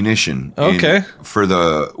called Ammunition. Okay.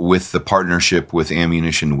 With the partnership with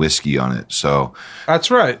Ammunition Whiskey on it. So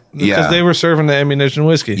that's right. Because they were serving the Ammunition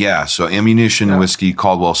Whiskey. Yeah. So Ammunition Whiskey,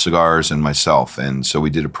 Caldwell Cigars, and myself. And so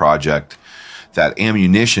we did a project that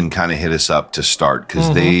Ammunition kind of hit us up to start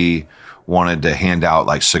because they wanted to hand out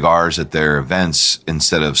like cigars at their events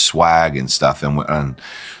instead of swag and stuff. And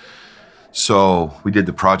so we did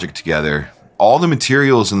the project together. All the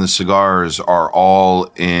materials in the cigars are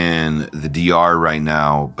all in the DR right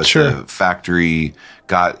now, but the factory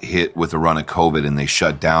got hit with a run of COVID and they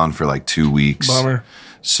shut down for like 2 weeks. Bummer.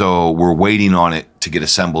 So we're waiting on it to get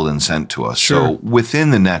assembled and sent to us. Sure. So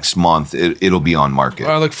within the next month, it'll be on market.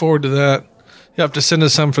 I look forward to that. You have to send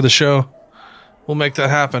us some for the show. We'll make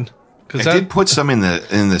that happen. I did put some in the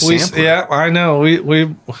sampler. Yeah, I know.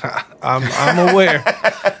 I'm aware.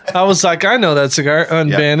 I was like, I know that cigar,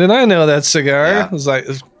 Unbanded. I know that cigar. Yeah. I was like,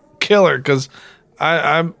 it's killer because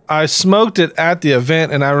I smoked it at the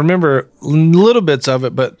event, and I remember little bits of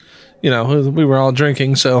it, but we were all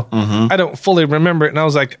drinking, so I don't fully remember it. And I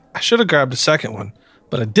was like, I should have grabbed a second one,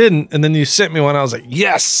 but I didn't. And then you sent me one. I was like,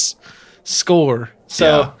 yes, score. So.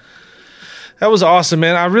 Yeah. That was awesome,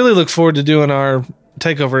 man. I really look forward to doing our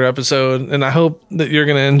takeover episode, and I hope that you're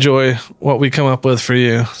going to enjoy what we come up with for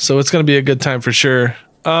you. So it's going to be a good time for sure.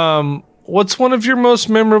 What's one of your most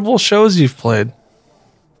memorable shows you've played?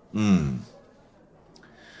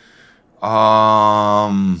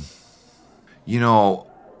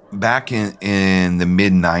 Back in the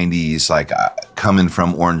mid 90s, like coming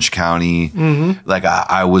from Orange County, like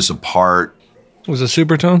I was a part. Was it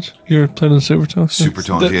Supertones? You ever played in Supertones?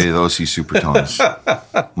 Supertones, yeah, those Supertones.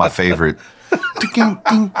 My favorite.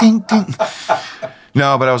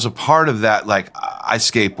 No, but I was a part of that. Like I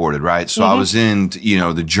skateboarded, right? So I was in,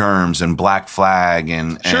 the Germs and Black Flag,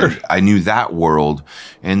 and I knew that world.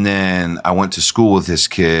 And then I went to school with this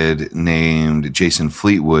kid named Jason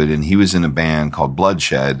Fleetwood, and he was in a band called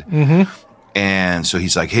Bloodshed. And so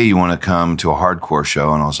he's like, "Hey, you want to come to a hardcore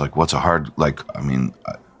show?" And I was like, "What's a hard?"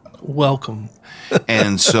 Welcome.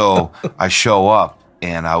 And so I show up,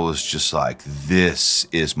 and I was just like, "This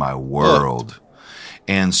is my world."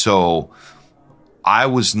 And so I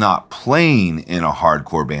was not playing in a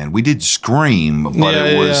hardcore band. We did scream, but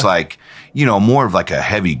it was like, more of like a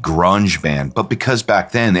heavy grunge band. But because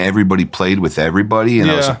back then everybody played with everybody,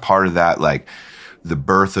 and I was a part of that, like the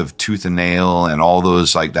birth of Tooth and Nail and all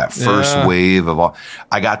those, like that first wave of all,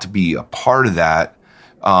 I got to be a part of that.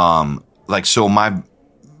 So my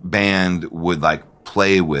band would like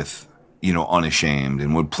play with, Unashamed,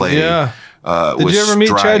 and would play. Did you ever meet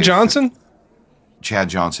Chad Johnson? Chad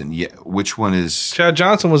Johnson, yeah. Which one is Chad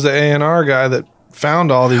Johnson? Was the A&R guy that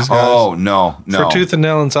found all these guys. Oh no, for Tooth and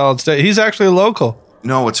Nail and Solid State. He's actually a local.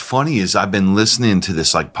 No, what's funny is I've been listening to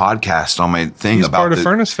this like podcast on my thing. He's about part of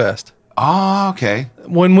Furnace Fest. Oh, okay.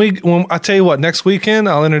 When I tell you what, next weekend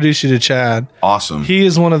I'll introduce you to Chad. Awesome. He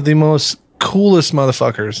is one of the most coolest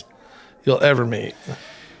motherfuckers you'll ever meet.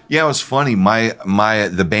 Yeah, it was funny.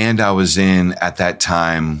 The band I was in at that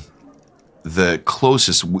time, the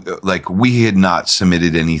closest, like we had not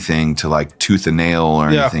submitted anything to like Tooth and Nail or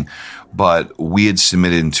anything, but we had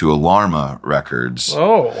submitted to Alarma Records.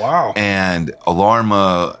 Oh, wow. And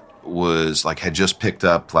Alarma was like, had just picked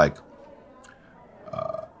up like,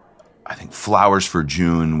 I think Flowers for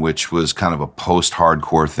June, which was kind of a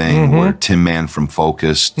post-hardcore thing where Tin Man from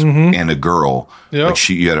Focused and a girl, like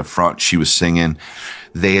you had a front, she was singing.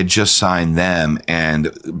 They had just signed them,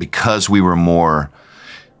 and because we were more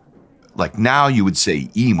like, now you would say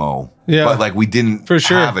emo, but like we didn't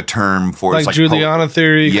have a term for it. Like Juliana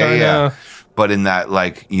Theory, yeah. But in that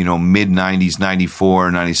like, mid 90s,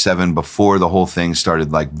 94, 97, before the whole thing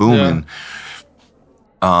started like booming,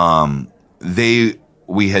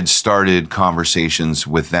 we had started conversations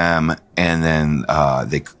with them, and then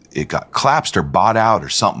it got collapsed or bought out or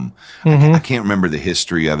something. I can't remember the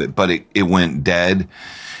history of it, but it went dead.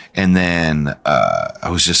 And then I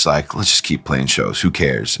was just like, let's just keep playing shows. Who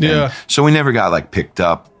cares? Yeah. And so we never got like picked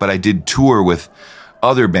up, but I did tour with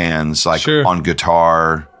other bands like on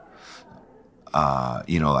guitar,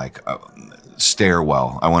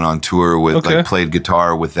 Stairwell. I went on tour with like played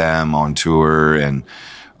guitar with them on tour, and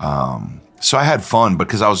so I had fun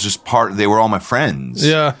because I was just they were all my friends.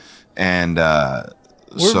 Yeah. And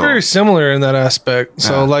we're very similar in that aspect.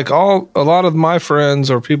 So like a lot of my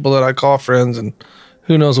friends or people that I call friends, and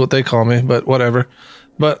who knows what they call me, but whatever.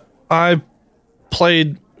 But I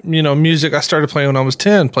played, music. I started playing when I was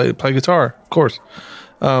 10, play guitar, of course.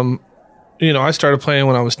 I started playing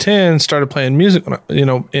when I was 10, started playing music when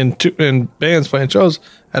in bands, playing shows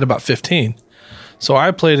at about 15. So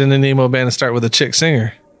I played in an emo band and started with a chick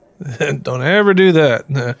singer. Don't ever do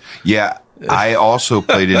that. Yeah. I also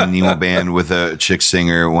played in an emo band with a chick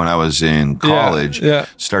singer when I was in college. Yeah.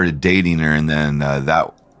 Started dating her, and then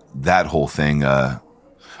that whole thing,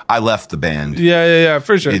 I left the band. Yeah,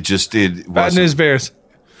 for sure. It just did. Bad News Bears.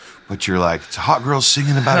 But you're like, it's a hot girl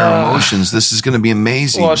singing about her emotions. This is going to be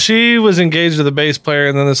amazing. Well, she was engaged to the bass player,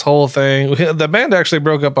 and then this whole thing. The band actually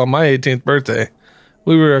broke up on my 18th birthday.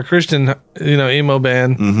 We were a Christian, emo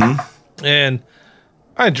band. And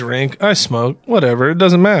I drink, I smoke, whatever. It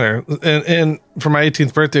doesn't matter. And for my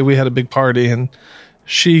 18th birthday, we had a big party, and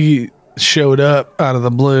she showed up out of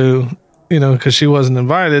the blue, because she wasn't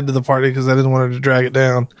invited to the party because I didn't want her to drag it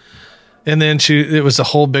down. And then it was a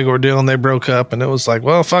whole big ordeal, and they broke up, and it was like,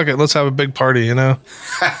 well, fuck it, let's have a big party, And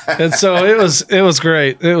so it was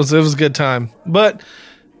great. It was a good time. But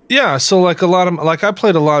yeah, so like I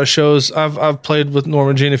played a lot of shows. I've played with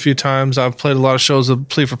Norma Jean a few times. I've played a lot of shows with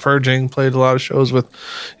Plea for Purging, played a lot of shows with,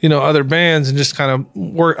 other bands, and just kind of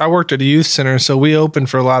I worked at a youth center, so we opened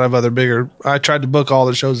for a lot of other bigger. I tried to book all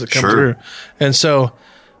the shows that come through. And so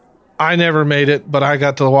I never made it, but I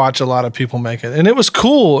got to watch a lot of people make it, and it was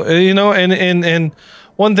cool, and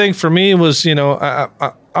one thing for me was,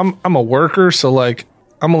 I'm a worker, so like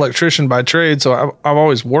I'm an electrician by trade, so I've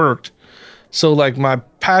always worked. So like my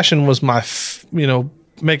passion was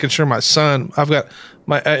making sure my son. I've got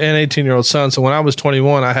an 18-year-old son, so when I was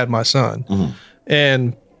 21, I had my son,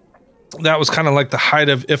 and that was kind of like the height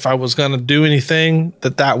of if I was going to do anything,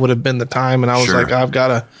 that would have been the time. And I was like, I've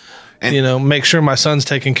got to, make sure my son's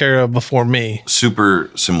taken care of before me.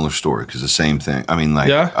 Super similar story, because the same thing. I mean,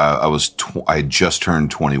 like I had just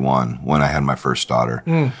turned 21 when I had my first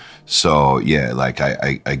daughter. So yeah, like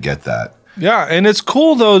I get that. Yeah, and it's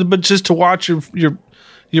cool though, but just to watch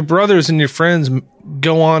your brothers and your friends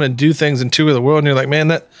go on and do things and tour the world, and you're like, man,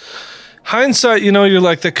 that hindsight, you're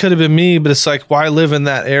like, that could have been me, but it's like, why live in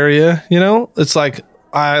that area? It's like,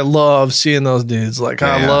 I love seeing those dudes. Like,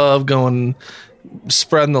 I love going,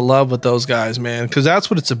 spreading the love with those guys, man, because that's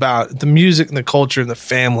what it's about, the music and the culture and the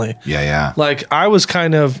family. Like, I was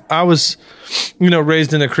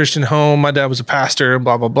raised in a Christian home. My dad was a pastor,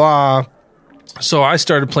 blah blah blah. So I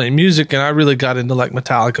started playing music, and I really got into like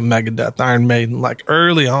Metallica, Megadeth, Iron Maiden, like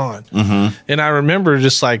early on. And I remember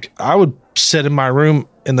just like I would sit in my room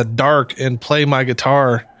in the dark and play my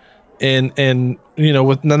guitar, and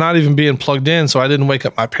with not even being plugged in, so I didn't wake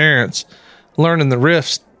up my parents, learning the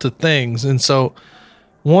riffs to things. And so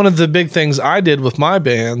one of the big things I did with my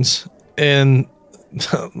bands, and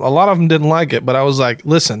a lot of them didn't like it, but I was like,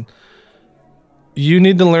 listen, you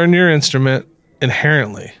need to learn your instrument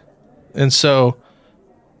inherently. And so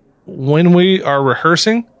when we are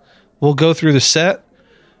rehearsing, we'll go through the set,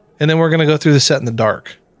 and then we're going to go through the set in the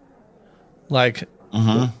dark. Like,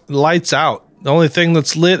 lights out. The only thing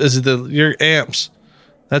that's lit is your amps.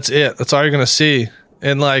 That's it. That's all you're going to see.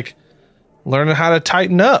 And like learning how to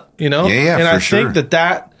tighten up, And I think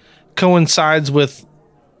that coincides with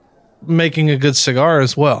making a good cigar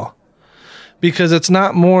as well, because it's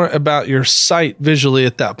not more about your sight visually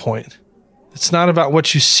at that point. It's not about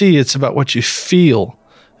what you see. It's about what you feel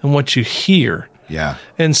and what you hear. Yeah.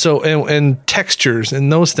 And so, and textures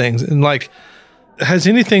and those things. And like, has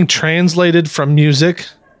anything translated from music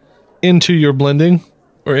into your blending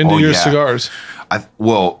or into your cigars?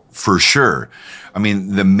 Well, for sure. I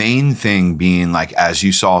mean, the main thing being like, as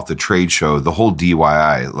you saw at the trade show, the whole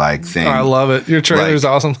DIY like thing. I love it. Your trailer is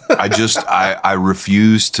awesome. I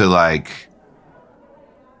refuse to like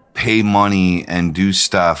pay money and do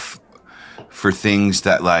stuff for things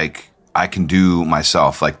that like I can do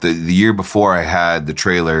myself. Like the year before I had the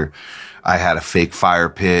trailer, I had a fake fire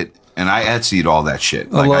pit, and I Etsy'd all that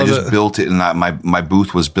shit. Like I just built it, and my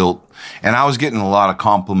booth was built, and I was getting a lot of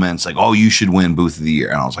compliments like, "Oh, you should win booth of the year."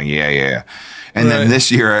 And I was like, "Yeah." And then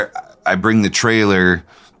this year I bring the trailer,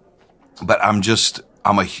 but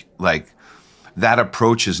that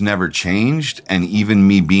approach has never changed. And even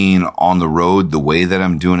me being on the road the way that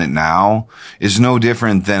I'm doing it now is no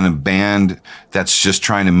different than a band that's just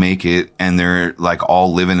trying to make it, and they're like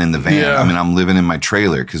all living in the van. Yeah. I mean, I'm living in my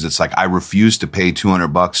trailer, because it's like I refuse to pay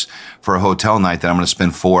 $200 for a hotel night that I'm going to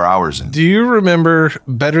spend 4 hours in. Do you remember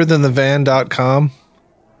betterthanthevan.com?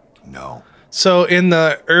 No. So in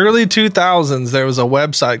the early 2000s, there was a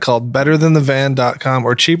website called betterthanthevan.com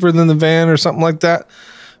or Cheaper Than the Van or something like that.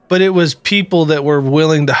 But it was people that were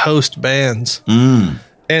willing to host bands.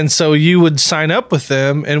 And so you would sign up with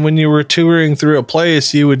them, and when you were touring through a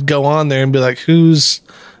place, you would go on there and be like, who's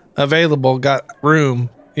available, got room,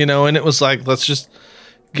 and it was like, let's just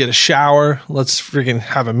get a shower, let's freaking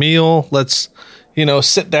have a meal, let's,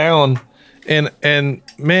 sit down. And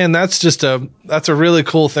man, that's a really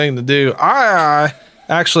cool thing to do. I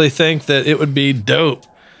actually think that it would be dope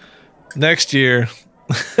next year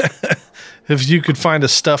if you could find a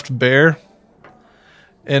stuffed bear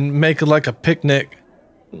and make like a picnic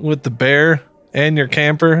with the bear and your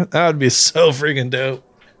camper. That would be so freaking dope.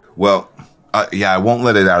 Well, I won't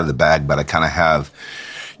let it out of the bag, but I kind of have,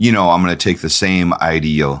 I'm going to take the same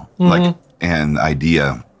idea, but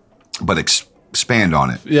expand on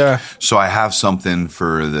it. Yeah. So I have something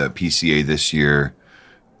for the PCA this year.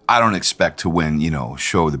 I don't expect to win,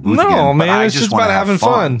 show the booth again. No, man, I it's just about having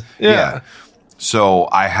fun. Yeah. So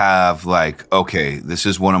I have like, okay, this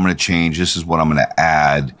is what I'm going to change. This is what I'm going to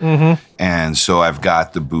add. And so I've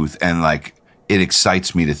got the booth, and like, it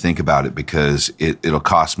excites me to think about it, because it'll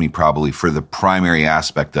cost me probably, for the primary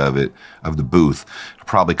aspect of it, of the booth, it'll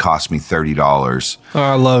probably cost me $30. Oh,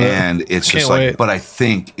 I love it. And it's just like, wait. But I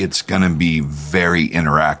think it's going to be very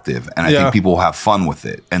interactive, and I think people will have fun with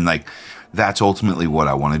it. And like, that's ultimately what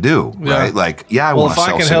I want to do. Right. Like, I want to sell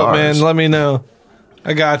cigars. Well, if I can help, man, let me know.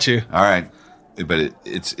 I got you. All right. But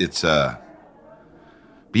it's but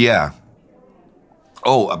yeah,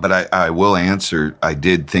 Oh, but I will answer. I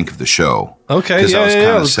did think of the show. Okay,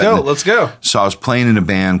 yeah. Let's go. So I was playing in a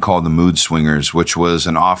band called the Mood Swingers, which was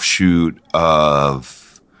an offshoot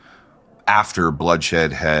of after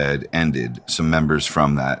Bloodshed had ended. Some members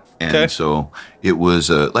from that, and so it was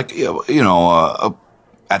at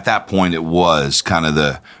that point it was kind of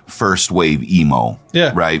the first wave emo,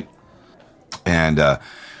 right? And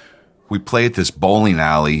we play at this bowling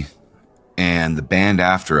alley. And the band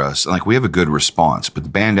after us, like we have a good response, but the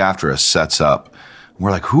band after us sets up. We're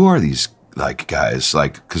like, who are these like guys?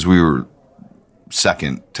 Like, because we were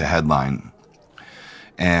second to headline,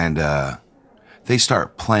 and they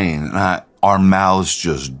start playing, and our mouths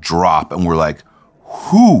just drop, and we're like,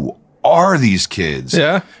 who are these kids?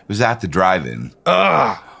 Yeah, it was at the drive-in,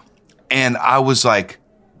 and I was like,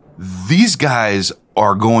 these guys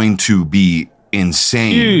are going to be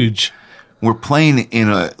insane, huge. We're playing in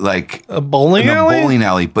a bowling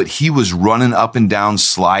alley, but he was running up and down,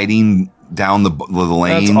 sliding down the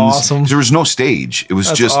lanes. That's awesome. There was no stage. It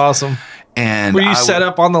was just awesome. And were you set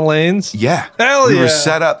up on the lanes? Yeah, we were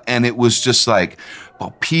set up, and it was just like,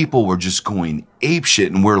 well, people were just going apeshit,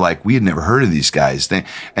 and we're like, we had never heard of these guys.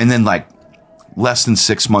 And then like less than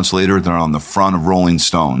 6 months later, they're on the front of Rolling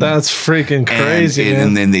Stone. That's freaking crazy.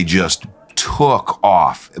 And then they just took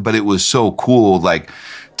off. But it was so cool, like,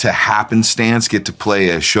 to happenstance get to play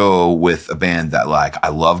a show with a band that like I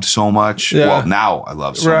loved so much. Yeah. Well, now I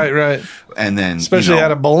love so much. Right. And then especially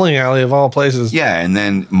at a bowling alley of all places. Yeah, and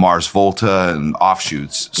then Mars Volta and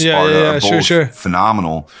offshoots, Sparta are both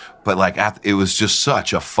phenomenal. But like it was just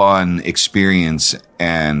such a fun experience,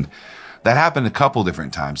 and that happened a couple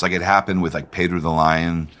different times. Like it happened with like Pedro the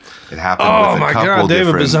Lion. It happened with a couple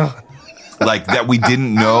different like that we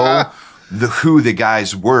didn't know who the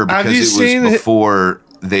guys were because it was before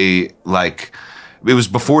they like it was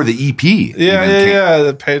before the EP.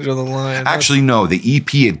 The Pedro the Lion. Actually, no, the EP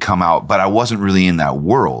had come out, but I wasn't really in that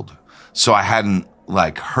world, so I hadn't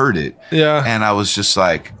like heard it. Yeah, and I was just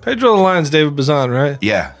like, Pedro the Lion's David Bazan, right?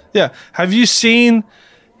 Yeah. Have you seen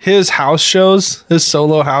his house shows, his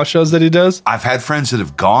solo house shows that he does? I've had friends that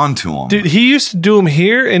have gone to him. Dude, he used to do them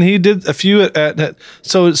here, and he did a few at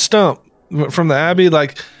so Stump from the Abbey,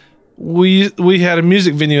 like. We had a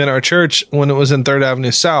music venue in our church when it was in 3rd Avenue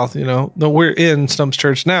South, we're in Stump's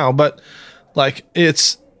church now, but like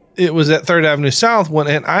it was at 3rd Avenue South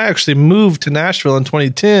and I actually moved to Nashville in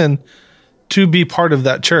 2010 to be part of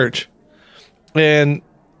that church. And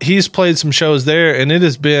he's played some shows there, and it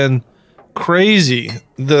has been crazy,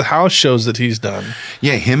 the house shows that he's done.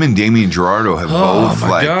 Yeah, him and Damien Gerardo have both. Oh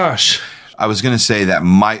my gosh. I was going to say that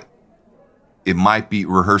it might be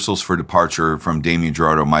Rehearsals for Departure from Damien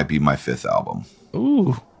Gerardo might be my 5th album.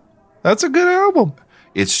 Ooh, that's a good album.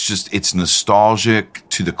 It's nostalgic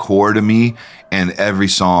to the core to me, and every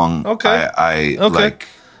song I like.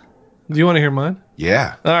 Do you want to hear mine?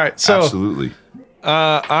 Yeah. All right. So absolutely.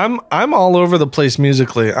 I'm all over the place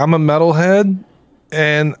musically. I'm a metalhead,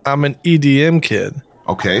 and I'm an EDM kid.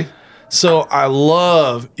 Okay. So I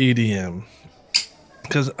love EDM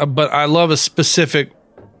but I love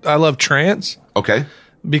I love trance. Okay.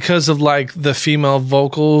 Because of like the female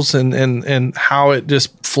vocals and how it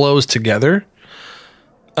just flows together.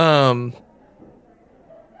 So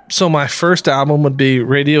my first album would be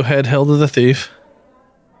Radiohead, Hail to the Thief.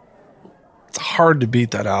 It's hard to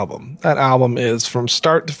beat that album. That album is from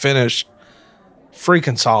start to finish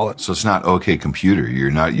freaking solid. So it's not OK Computer.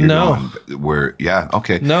 You're going where,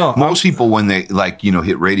 okay. No. Most people when they hit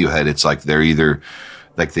Radiohead, it's like they're either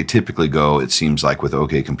like they typically go, it seems like with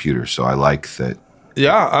OK Computer. So I like that.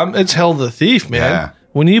 Yeah, it's Hail to the Thief, man. Yeah.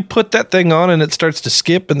 When you put that thing on and it starts to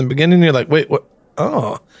skip in the beginning, you're like, wait, what?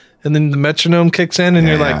 Oh. And then the metronome kicks in and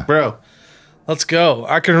you're like, bro, let's go.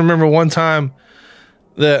 I can remember one time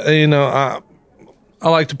that, I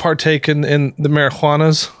like to partake in the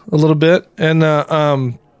marijuanas a little bit. And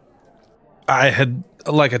I had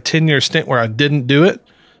like a 10-year stint where I didn't do it.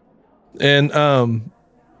 And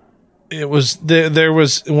it was there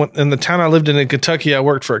was in the town I lived in Kentucky, I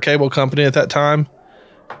worked for a cable company at that time.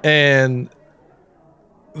 And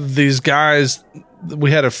these guys,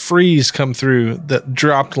 we had a freeze come through that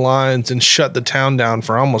dropped lines and shut the town down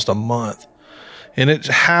for almost a month. And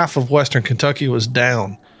half of Western Kentucky was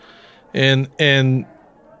down. And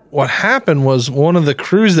what happened was one of the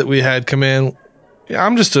crews that we had come in,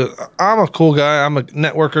 I'm a cool guy. I'm a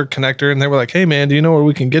networker, connector. And they were like, hey man, do you know where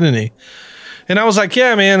we can get any? And I was like,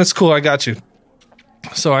 yeah, man, it's cool. I got you.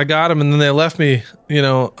 So I got them, and then they left me,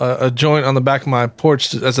 a joint on the back of my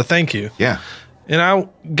porch as a thank you. Yeah. And I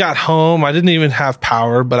got home. I didn't even have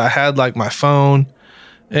power, but I had like my phone.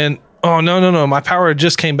 And oh, no. My power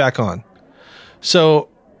just came back on. So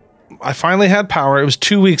I finally had power. It was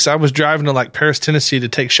 2 weeks. I was driving to like Paris, Tennessee to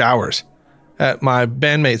take showers at my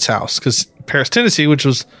bandmate's house because Paris, Tennessee, which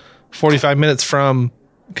was 45 minutes from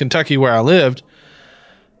Kentucky where I lived,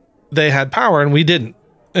 they had power and we didn't.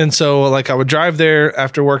 And so like I would drive there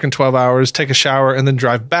after working 12 hours, take a shower, and then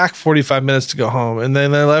drive back 45 minutes to go home. And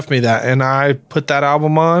then they left me that. And I put that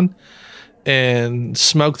album on and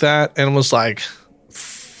smoked that and was like,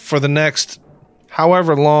 for the next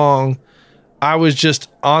however long, I was just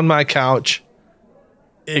on my couch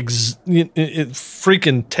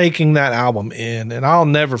freaking taking that album in. And I'll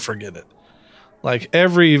never forget it. Like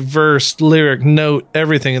every verse, lyric, note,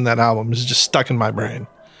 everything in that album is just stuck in my brain.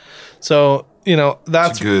 So, you know,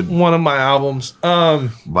 that's one of my albums.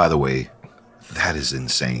 By the way, that is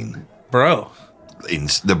insane. Bro.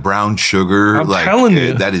 The Brown Sugar, I'm telling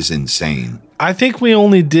you. that is insane. I think we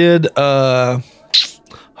only did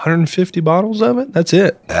 150 bottles of it. That's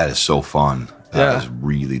it. That is so fun. That is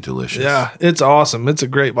really delicious. Yeah, it's awesome. It's a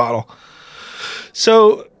great bottle.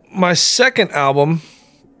 So my second album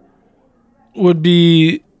would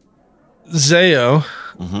be Zao,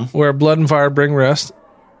 Where Blood and Fire Bring Rest.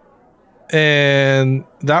 And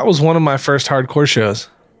that was one of my first hardcore shows.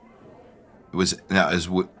 Is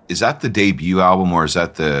that the debut album or is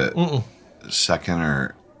that the second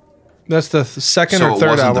or? That's the second or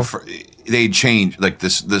third album. They changed like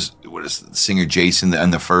this. What is the singer Jason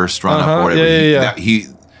and the first run up or whatever? Yeah.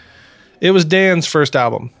 It was Dan's first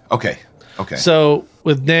album. Okay. So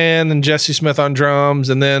with Dan and Jesse Smith on drums,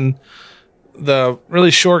 and then the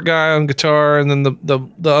really short guy on guitar, and then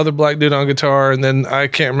the other black dude on guitar, and then I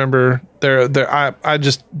can't remember I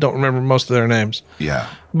just don't remember most of their names. Yeah.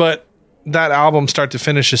 But that album start to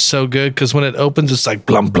finish is so good because when it opens, it's like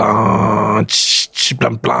blum blum,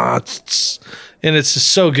 blum blum, and it's just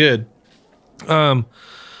so good. For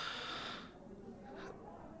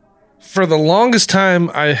the longest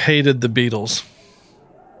time, I hated the Beatles.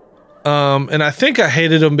 And I think I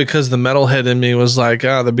hated them because the metalhead in me was like,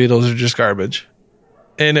 the Beatles are just garbage.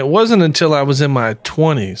 And it wasn't until I was in my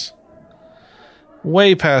 20s,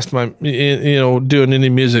 way past my, doing any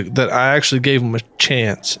music, that I actually gave them a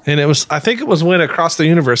chance. And I think it was when Across the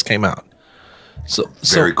Universe came out. So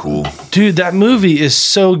very cool. Dude, that movie is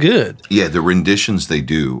so good. Yeah, the renditions they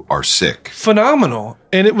do are sick. Phenomenal.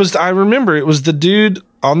 And I remember it was the dude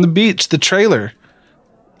on the beach, the trailer.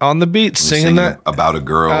 On the beach singing that about a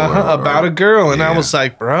girl, about a girl, and I was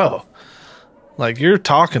like, bro, like you're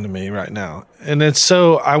talking to me right now. And it's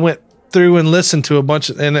so I went through and listened to a bunch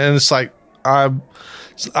of, and it's like I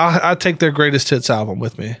take their greatest hits album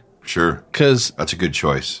with me. Sure, because that's a good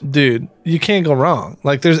choice, dude. You can't go wrong.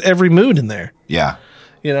 Like there's every mood in there. Yeah,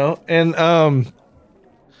 and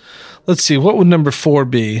let's see, what would number 4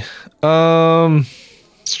 be?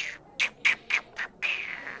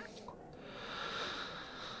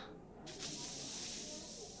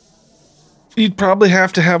 You'd probably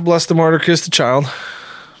have to have Bless the Martyr, Kiss the Child.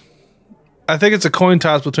 I think it's a coin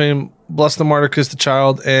toss between Bless the Martyr, Kiss the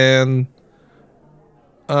Child and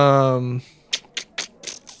let's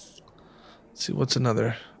see, what's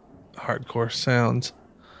another hardcore sounds?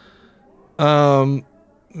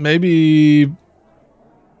 Maybe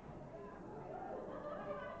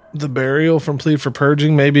The Burial from Plead for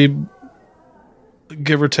Purging. Maybe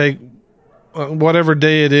give or take whatever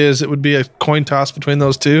day it is, it would be a coin toss between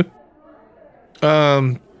those two.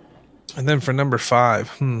 And then for number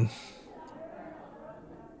 5,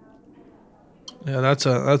 yeah, that's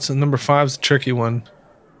a number 5's a tricky one.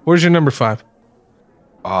 Where's your number 5?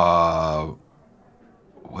 What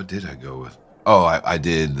did I go with? Oh, I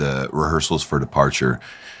did the Rehearsals for Departure.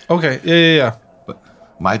 Okay, yeah. But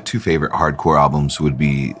my 2 favorite hardcore albums would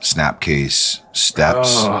be Snapcase,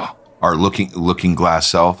 Steps, or Looking Glass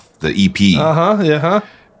Self, the EP.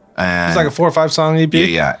 And it's like a 4 or 5 song EP.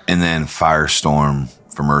 Yeah. And then Firestorm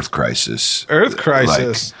from Earth Crisis. Earth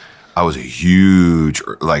Crisis. I was a huge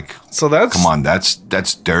So that's, come on, that's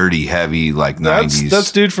dirty, heavy, like 90s.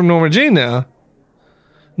 That's dude from Norma Jean now.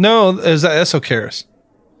 No, is that Esocaris?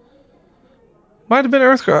 Might have been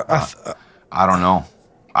Earth Crisis. I don't know.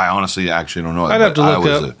 I honestly actually don't know. I'd have to look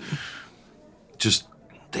up.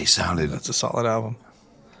 They sounded. That's a solid album.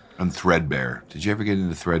 And Threadbare. Did you ever get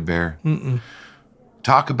into Threadbare?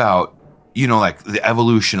 Talk about, like the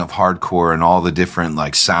evolution of hardcore and all the different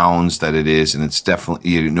like sounds that it is. And it's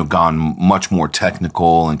definitely, gone much more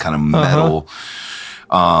technical and kind of metal.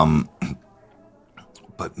 But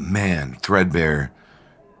man, Threadbare,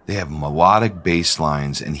 they have melodic bass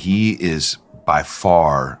lines, and he is by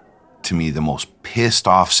far, to me, the most pissed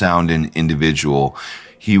off sounding individual.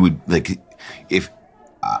 He would if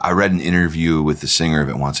I read an interview with the singer of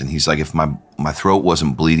it once, and he's like, if my throat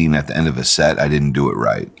wasn't bleeding at the end of a set, I didn't do it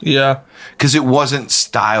right. Yeah. Because it wasn't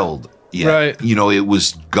styled yet. Right. You know, it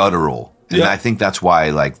was guttural. And I think that's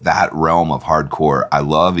why, like, that realm of hardcore I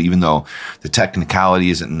love, even though the technicality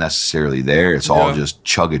isn't necessarily there. It's all just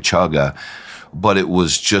chugga. But it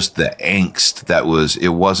was just the angst it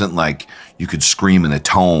wasn't like you could scream in a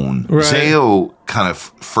tone. Right. Zao kind of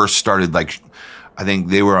first started, like, I think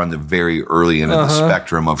they were on the very early end of the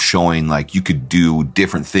spectrum of showing, like, you could do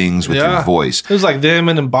different things with your voice. It was like them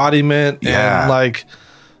and Embodiment and, like,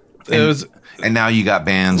 it was... And now you got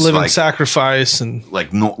bands Living like Sacrifice and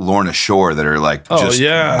like Lorna Shore that are like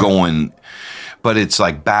going. But it's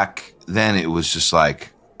like back then it was just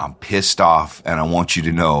like, I'm pissed off and I want you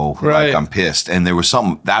to know like I'm pissed. And there was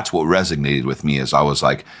something, that's what resonated with me as I was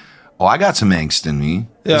like, oh, I got some angst in me.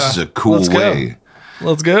 Yeah. This is a cool way.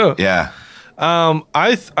 Let's go. Yeah.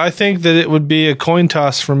 I think that it would be a coin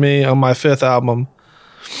toss for me on my 5th album.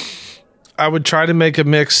 I would try to make a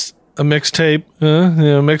mixtape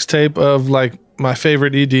of like my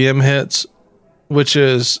favorite EDM hits, which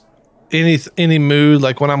is any mood.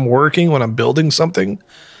 Like when I'm working, when I'm building something,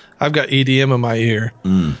 I've got EDM in my ear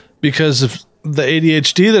because of the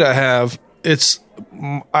ADHD that I have.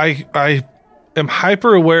 I am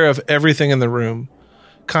hyper aware of everything in the room.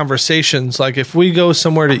 Conversations, like if we go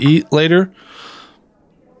somewhere to eat later,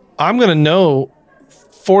 I'm going to know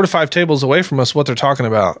 4 to 5 tables away from us what they're talking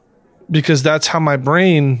about because that's how my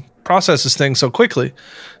brain processes things so quickly.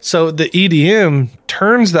 So the EDM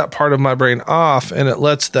turns that part of my brain off and it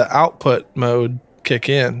lets the output mode kick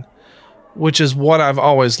in, which is what I've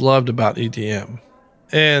always loved about EDM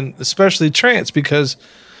and especially trance because,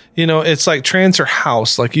 you know, it's like trance or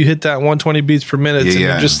house. Like you hit that 120 beats per minute and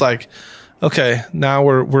you're just like, okay, now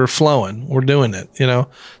we're flowing. We're doing it, you know?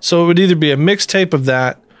 So it would either be a mixtape of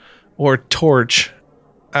that or Torch,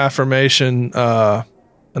 Affirmation,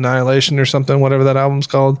 Annihilation or something, whatever that album's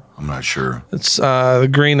called. I'm not sure. It's the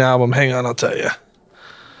Green Album. Hang on, I'll tell you.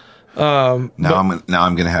 I'm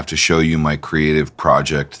going to have to show you my creative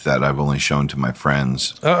project that I've only shown to my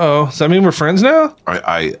friends. Uh-oh. Does that mean we're friends now?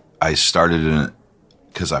 I started in it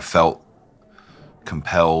because I felt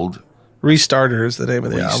compelled. Restarter is the name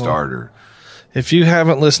of the album. Restarter. If you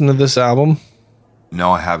haven't listened to this album.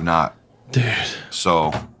 No, I have not. Dude.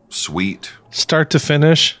 So, sweet. Start to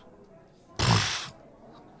finish.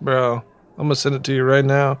 Bro, I'm going to send it to you right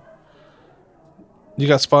now. You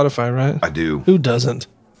got Spotify, right? I do. Who doesn't?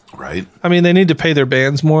 Right. I mean, they need to pay their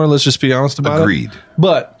bands more. Let's just be honest about Agreed. it.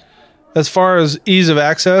 But as far as ease of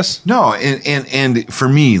access. No, and for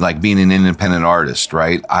me, like being an independent artist,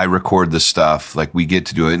 right? I record the stuff, like we get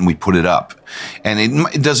to do it and we put it up. And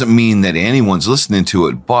it doesn't mean that anyone's listening to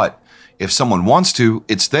it, but if someone wants to,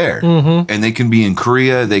 it's there. Mm-hmm. And they can be in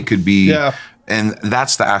Korea, they could be, and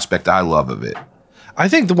that's the aspect I love of it. I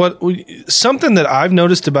think something that I've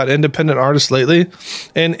noticed about independent artists lately,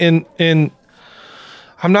 and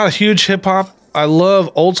I'm not a huge hip hop. I love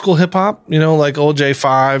old school hip hop, you know, like old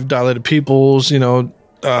J5, Dilated Peoples, you know,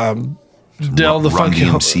 Del the Funky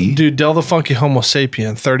Homo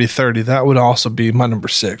Sapien 3030. That would also be my number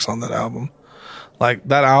 6 on that album. Like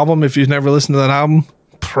that album, if you've never listened to that album,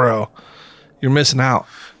 you're missing out.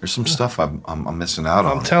 There's some stuff I'm missing out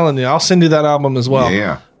on. I'm telling you, I'll send you that album as well.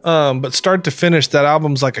 Yeah. But start to finish, that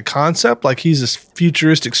album's like a concept. Like he's this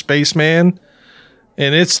futuristic spaceman,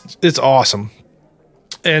 and it's awesome.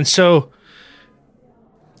 And so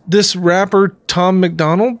this rapper Tom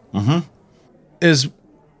McDonald is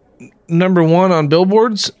number 1 on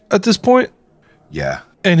billboards at this point. Yeah,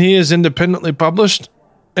 and he is independently published,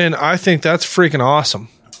 and I think that's freaking awesome.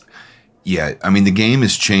 Yeah, I mean the game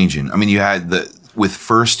is changing. I mean you had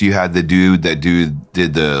you had the dude that did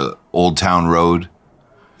the Old Town Road.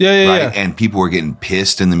 Yeah. And people were getting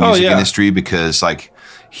pissed in the music industry because like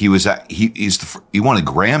he won a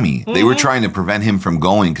Grammy. Mm-hmm. They were trying to prevent him from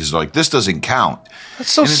going because they're like, this doesn't count. That's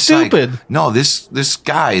so stupid. Like, no, this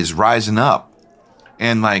guy is rising up,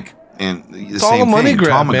 and like, and the it's same all a money thing.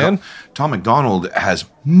 Grab, man. Tom McDonald has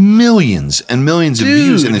millions and millions of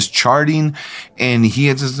views in his charting, and he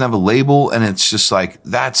doesn't have a label, and it's just like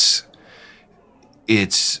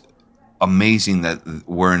it's amazing that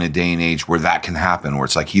we're in a day and age where that can happen, where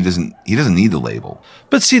it's like he doesn't need the label.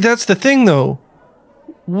 But see, that's the thing though.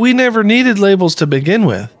 We never needed labels to begin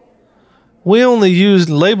with. We only used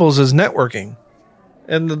labels as networking.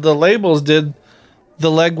 And the labels did the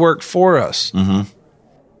legwork for us. Mm-hmm.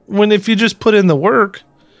 When if you just put in the work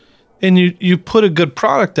and you put a good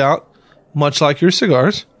product out, much like your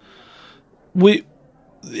cigars,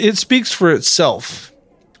 it speaks for itself.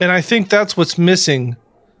 And I think that's what's missing.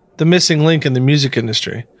 The missing link in the music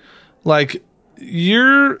industry. Like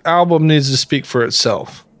your album needs to speak for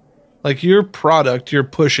itself. Like your product you're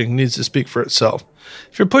pushing needs to speak for itself.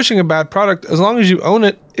 If you're pushing a bad product, as long as you own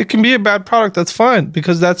it, it can be a bad product. That's fine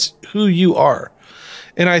because that's who you are.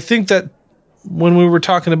 And I think that when we were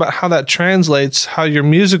talking about how that translates, how your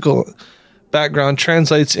musical background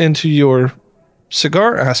translates into your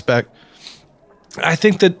cigar aspect, I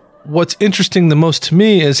think that what's interesting the most to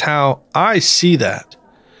me is how I see that.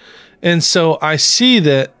 And so I see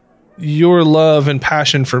that your love and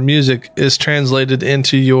passion for music is translated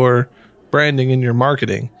into your branding and your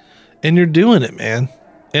marketing, and you're doing it, man.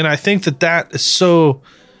 And I think that that is so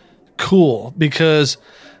cool because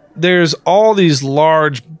there's all these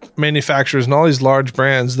large manufacturers and all these large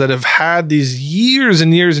brands that have had these years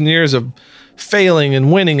and years and years of failing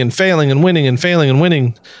and winning and failing and winning and failing and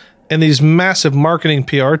winning, and these massive marketing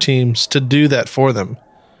PR teams to do that for them.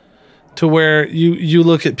 To where you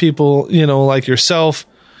look at people, you know, like yourself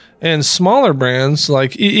and smaller brands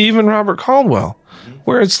like even Robert Caldwell,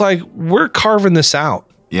 where it's like, we're carving this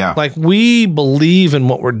out. Yeah. Like we believe in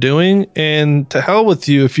what we're doing, and to hell with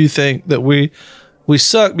you if you think that we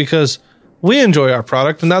suck, because we enjoy our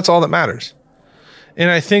product and that's all that matters.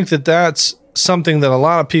 And I think that that's something that a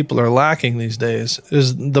lot of people are lacking these days,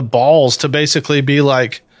 is the balls to basically be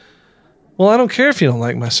like, well, I don't care if you don't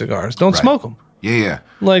like my cigars. Don't smoke them. Yeah.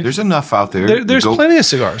 Like, there's enough out there. There's plenty of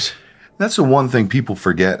cigars. That's the one thing people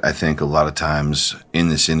forget, I think, a lot of times in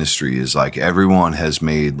this industry is like everyone has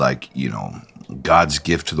made like, you know, God's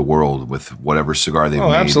gift to the world with whatever cigar they've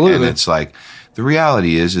made. Absolutely. And it's like, the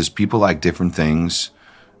reality is people like different things.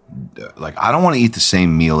 Like, I don't want to eat the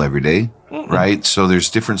same meal every day, right? So there's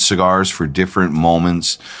different cigars for different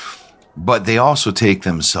moments, but they also take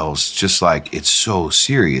themselves just like, it's so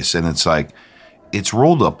serious. And it's like, it's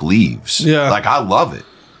rolled up leaves. Yeah. Like, I love it,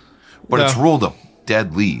 but it's rolled up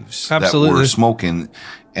dead leaves that we're smoking.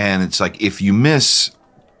 And it's like, if you miss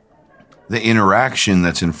the interaction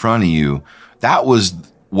that's in front of you, that was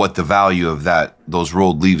what the value of those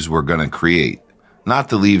rolled leaves were going to create, not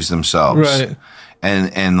the leaves themselves. Right.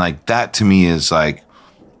 And like, that to me is like,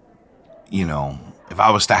 you know, if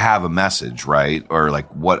I was to have a message, right? Or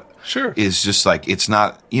like what is just like, it's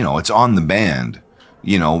not, you know, it's on the band.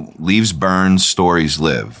 You know, leaves burn, stories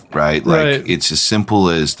live, right? Like, it's as simple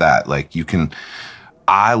as that. Like,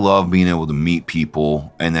 I love being able to meet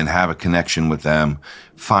people and then have a connection with them,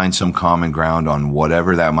 find some common ground on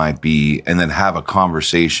whatever that might be, and then have a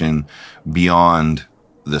conversation beyond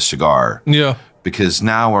the cigar. Yeah. Because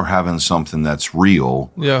now we're having something that's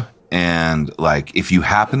real. Yeah. And like, if you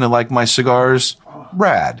happen to like my cigars,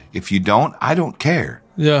 rad. If you don't, I don't care.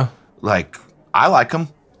 Yeah. Like, I like them.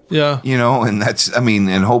 Yeah. You know, and that's, I mean,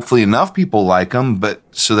 and hopefully enough people like them, but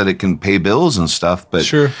so that it can pay bills and stuff. But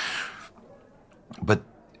sure. But,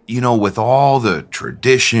 you know, with all the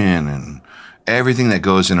tradition and everything that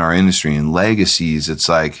goes in our industry and legacies, it's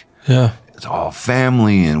like, it's all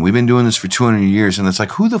family, and we've been doing this for 200 years. And it's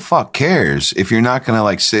like, who the fuck cares if you're not going to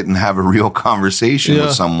like sit and have a real conversation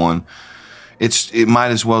with someone? It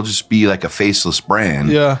might as well just be like a faceless brand.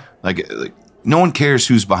 Yeah. Like no one cares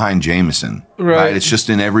who's behind Jameson, right? It's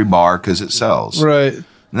just in every bar because it sells, right? And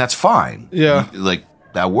that's fine. Yeah, like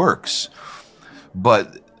that works.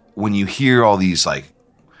 But when you hear all these like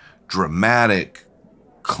dramatic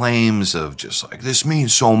claims of just like, this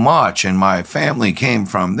means so much, and my family came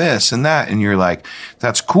from this and that, and you're like,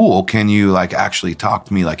 that's cool. Can you like actually talk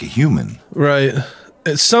to me like a human? Right.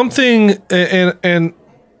 It's something, and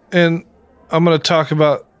I'm going to talk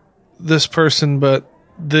about this person, but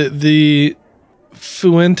the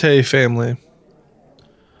Fuente family.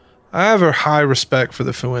 I have a high respect for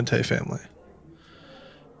the Fuente family.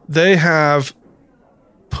 They have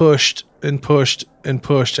pushed and pushed and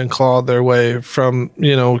pushed and clawed their way from,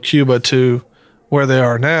 you know, Cuba to where they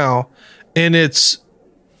are now. And it's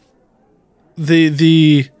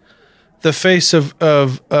the face of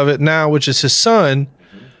it now, which is his son.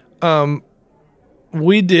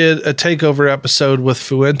 We did a takeover episode with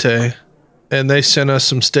Fuente, and they sent us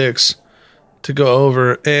some sticks to go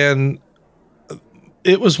over. And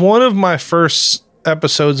it was one of my first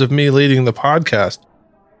episodes of me leading the podcast.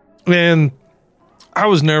 And I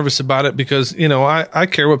was nervous about it because, you know, I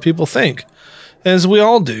care what people think, as we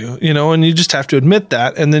all do, you know, and you just have to admit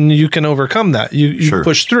that, and then you can overcome that. You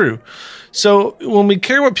push through. So when we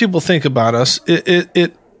care what people think about us,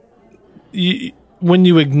 when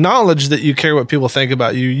you acknowledge that you care what people think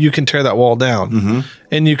about you, you can tear that wall down,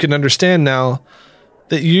 and you can understand now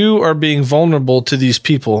that you are being vulnerable to these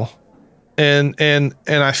people. And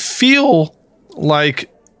I feel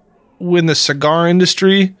like when the cigar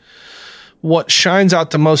industry, what shines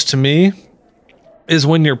out the most to me is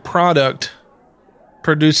when your product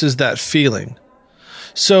produces that feeling.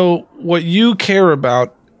 So what you care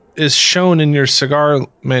about is shown in your cigar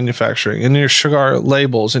manufacturing, in your cigar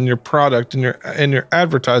labels, in your product, in your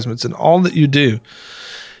advertisements, and all that you do.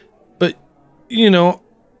 But,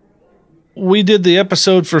 we did the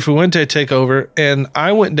episode for Fuente Takeover, and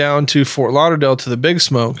I went down to Fort Lauderdale to the Big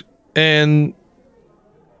Smoke, and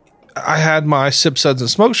I had my Sip Suds and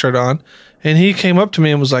Smoke shirt on, and he came up to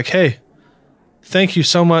me and was like, "Hey, thank you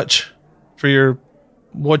so much for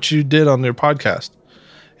what you did on your podcast."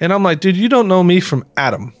 And I'm like, "Dude, you don't know me from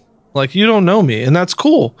Adam. Like, you don't know me, and that's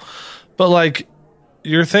cool. But like,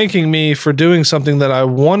 you're thanking me for doing something that I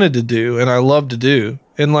wanted to do and I love to do."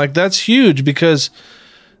 And like, that's huge because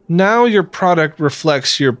now your product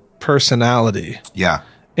reflects your personality. Yeah.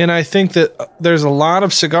 And I think that there's a lot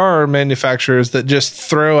of cigar manufacturers that just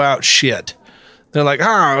throw out shit. They're like,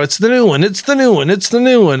 it's the new one. It's the new one. It's the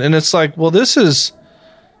new one. And it's like, well, this is,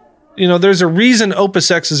 there's a reason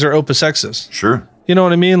Opus X's are Opus X's. Sure. You know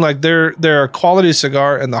what I mean? Like they're a quality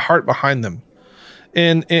cigar and the heart behind them.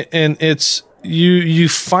 And it's, you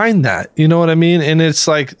find that, you know what I mean? And it's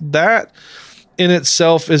like that in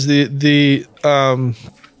itself is the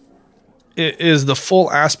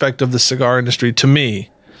full aspect of the cigar industry to me,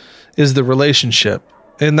 is the relationship.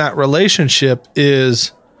 And that relationship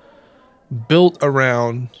is built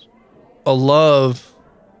around a love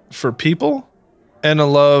for people and a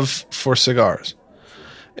love for cigars.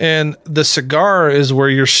 And the cigar is where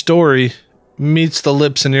your story meets the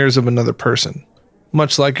lips and ears of another person,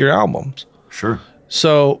 much like your albums. Sure.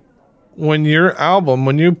 So when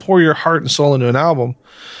you pour your heart and soul into an album,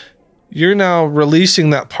 you're now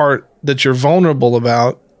releasing that part that you're vulnerable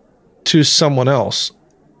about to someone else,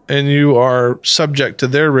 and you are subject to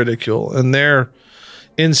their ridicule and their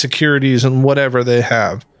insecurities and whatever they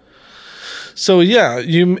have. So yeah,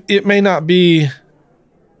 it may not be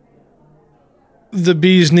the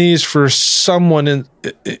bee's knees for someone, and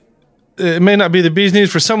it may not be the bee's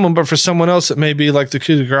knees for someone, but for someone else it may be like the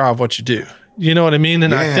coup de grace of what you do. You know what I mean?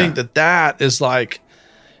 And I think that is like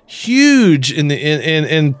huge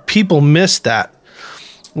and people miss that.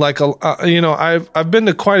 Like, I've been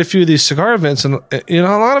to quite a few of these cigar events, and, a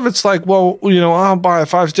lot of it's like, well, I'll buy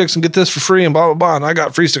 5 sticks and get this for free and blah, blah, blah. And I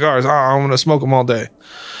got free cigars. I'm going to smoke them all day.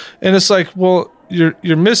 And it's like, well,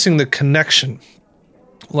 you're missing the connection.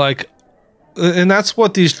 Like, and that's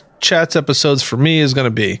what these chats episodes for me is going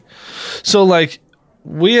to be. So like,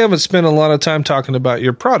 we haven't spent a lot of time talking about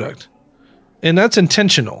your product, and that's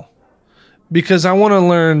intentional because I want to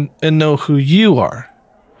learn and know who you are.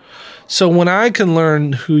 So when I can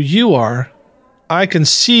learn who you are, I can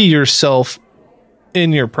see yourself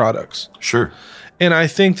in your products. Sure. And I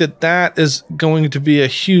think that is going to be a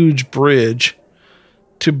huge bridge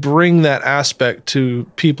to bring that aspect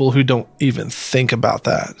to people who don't even think about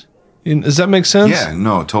that. Does that make sense? Yeah,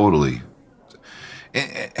 no, totally.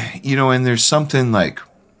 And there's something like,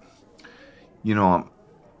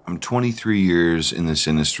 I'm 23 years in this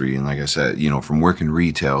industry. And like I said, from working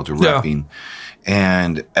retail to repping.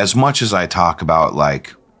 And as much as I talk about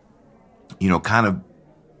like, kind of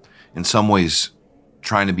in some ways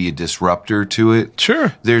trying to be a disruptor to it.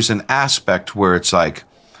 Sure. There's an aspect where it's like,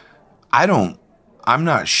 I'm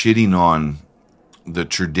not shitting on the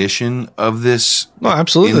tradition of this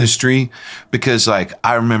industry, because like,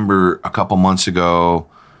 I remember a couple months ago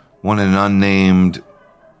when an unnamed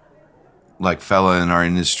like fella in our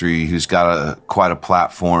industry who's got quite a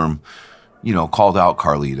platform, called out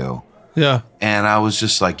Carlito. Yeah. And I was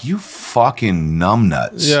just like, you fucking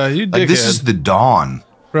numbnuts. Yeah, you dickhead. Like, this is the dawn.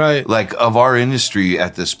 Right. Like, of our industry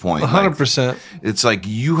at this point. 100%. Like, it's like,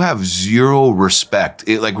 you have zero respect.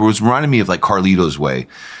 It like was reminding me of like Carlito's Way,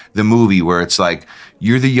 the movie where it's like,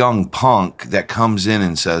 you're the young punk that comes in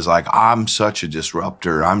and says like, I'm such a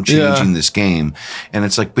disruptor. I'm changing this game. And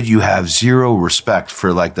it's like, but you have zero respect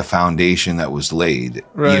for like the foundation that was laid,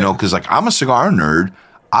 right. Cause like, I'm a cigar nerd.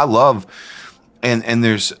 I love, and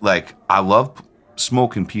there's like, I love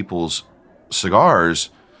smoking people's cigars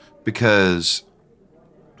because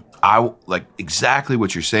I like exactly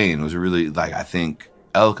what you're saying. It was a really like, I think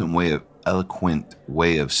eloquent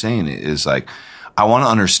way of saying it is like, I want to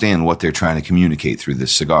understand what they're trying to communicate through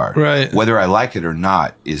this cigar. Right. Whether I like it or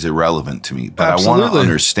not is irrelevant to me, but Absolutely. I want to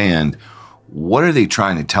understand what are they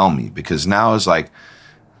trying to tell me? Because now is like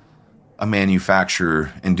a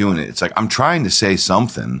manufacturer and doing it. It's like, I'm trying to say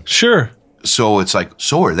something. Sure. So it's like,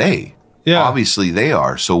 so are they. Yeah. Obviously they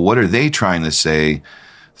are. So what are they trying to say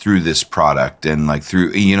through this product and like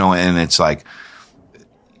through, and it's like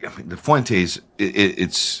the Fuentes,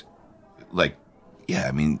 it's like, yeah,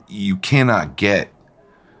 I mean, you cannot get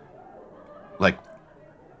like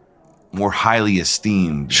more highly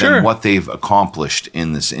esteemed than what they've accomplished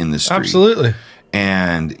in this industry. Absolutely.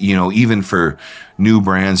 And, you know, even for new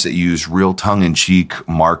brands that use real tongue-in-cheek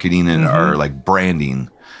marketing and are like branding,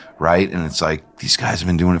 right? And it's like, these guys have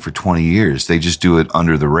been doing it for 20 years. They just do it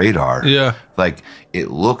under the radar. Yeah. Like,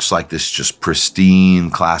 it looks like this just pristine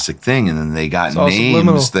classic thing. And then they got names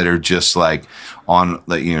subliminal. that are just like on,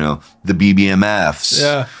 like, you know, the BBMFs.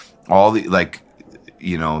 Yeah. All the, like,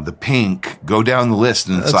 you know, the Pink, go down the list.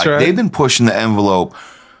 And it's That's like, right. they've been pushing the envelope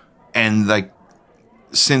and like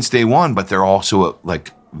since day one, but they're also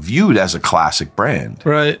like viewed as a classic brand.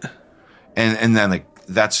 Right. And then like,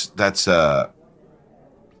 that's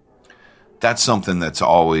something that's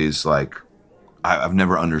always like, I've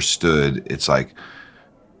never understood. It's like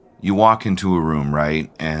you walk into a room,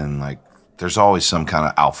 right? And like, there's always some kind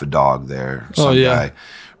of alpha dog there, some guy,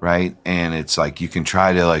 right? And it's like, you can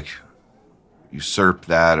try to like usurp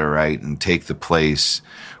that, or right, and take the place,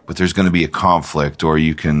 but there's going to be a conflict, or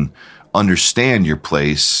you can understand your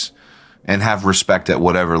place and have respect at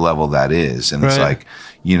whatever level that is. And it's like,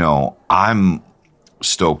 you know, I'm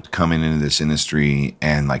stoked coming into this industry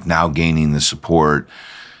and like now gaining the support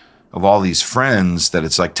of all these friends that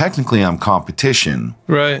it's like, technically I'm competition,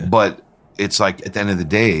 right? But it's like, at the end of the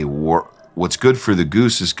day, what's good for the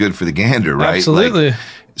goose is good for the gander, right? Absolutely. Like,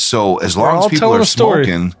 so as long as people are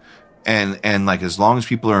smoking and like, as long as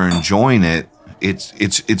people are enjoying it,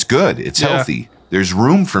 it's good. It's healthy. There's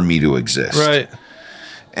room for me to exist. Right.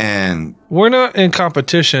 And we're not in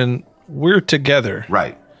competition. We're together.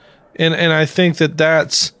 Right. And I think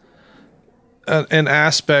that's an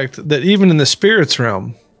aspect that even in the spirits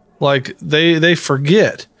realm, like they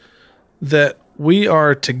forget that we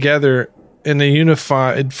are together in a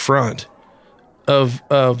unified front of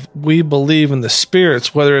we believe in the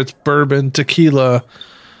spirits, whether it's bourbon, tequila,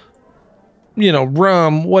 you know,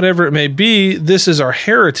 rum, whatever it may be. This is our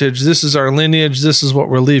heritage. This is our lineage. This is what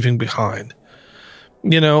we're leaving behind.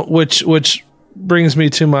 You know, which brings me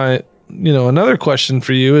to my, you know, another question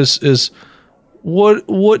for you is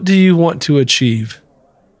what do you want to achieve?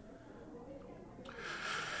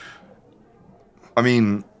 I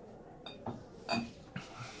mean,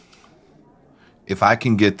 if I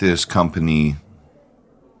can get this company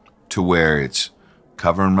to where it's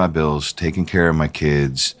covering my bills, taking care of my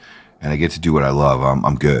kids, and I get to do what I love,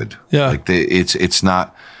 I'm good. Yeah. Like it's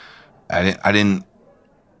not, I didn't,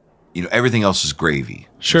 you know, everything else is gravy.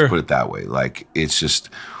 Sure. Let's put it that way. Like, it's just,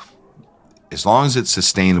 as long as it's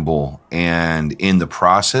sustainable, and in the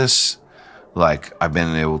process, like, I've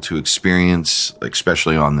been able to experience, like,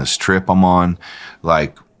 especially on this trip I'm on,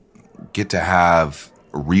 like, get to have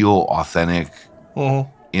real, authentic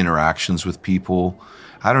interactions with people.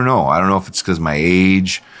 I don't know if it's because my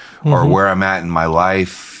age or where I'm at in my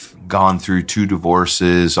life, gone through 2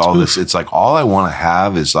 divorces, all this. It's like, all I want to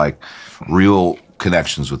have is like real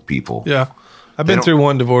connections with people. Yeah. I've been through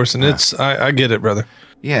 1 divorce, and I get it, brother.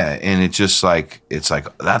 Yeah. And it's just like,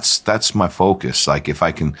 that's my focus. Like, if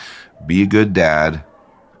I can be a good dad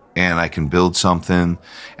and I can build something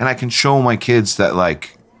and I can show my kids that,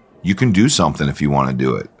 like, you can do something if you want to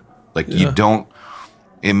do it. Like, you don't,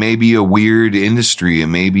 it may be a weird industry. It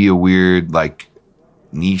may be a weird, like,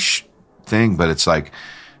 niche thing, but it's like,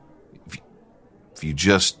 if you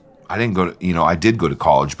just, I didn't go to, you know, I did go to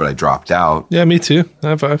college, but I dropped out. Yeah, me too.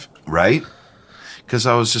 High five. Right? Because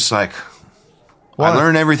I was just like, I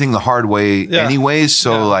learned everything the hard way anyways,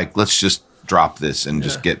 so like, let's just drop this and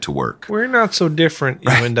just get to work. We're not so different,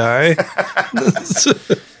 you and I.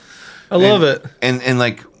 I love it. And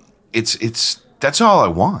like, it's that's all I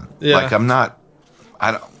want. Yeah. Like,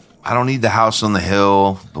 I don't need the house on the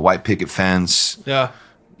hill, the white picket fence. Yeah.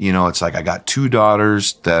 You know, it's like, I got 2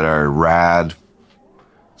 daughters that are rad.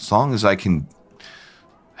 As long as I can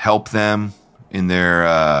help them in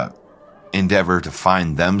their endeavor to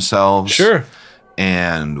find themselves. Sure.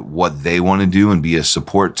 And what they want to do, and be a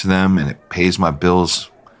support to them, and it pays my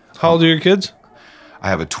bills. How old are your kids? I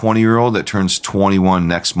have a 20-year-old that turns 21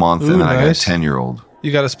 next month, and then I got a 10-year-old.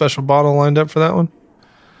 You got a special bottle lined up for that one?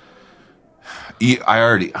 I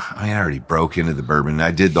already broke into the bourbon.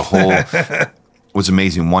 I did the whole. It was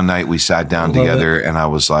amazing. One night we sat down together, and I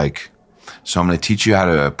was like, so I'm going to teach you how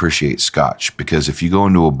to appreciate Scotch, because if you go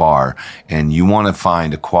into a bar and you want to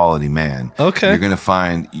find a quality man, you're going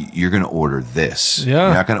to order this. Yeah.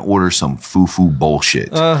 You're not going to order some foo-foo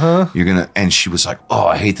bullshit. You're going to, and she was like, oh,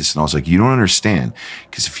 I hate this. And I was like, you don't understand.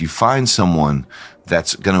 Because if you find someone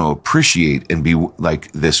that's going to appreciate and be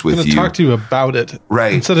like this with you, talk to you about it.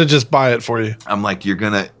 Right. Instead of just buy it for you.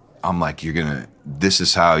 This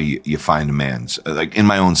is how you find a man's, like, in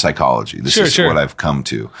my own psychology. This is what I've come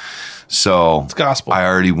to. So it's gospel. I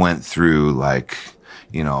already went through, like,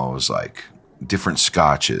 you know, it was like different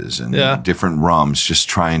scotches and different rums, just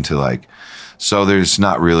trying to, like, So there's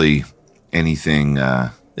not really anything.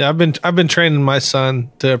 Yeah, I've been training my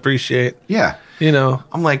son to appreciate. Yeah. You know,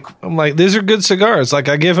 I'm like, these are good cigars. Like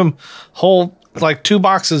I give him whole, like 2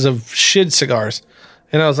 boxes of shit cigars.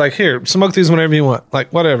 And I was like, here, smoke these whenever you want.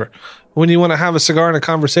 Like, whatever. When you want to have a cigar and a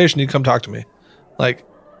conversation, you come talk to me. Like,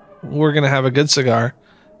 we're going to have a good cigar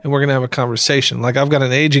and we're going to have a conversation. Like, I've got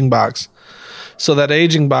an aging box. So that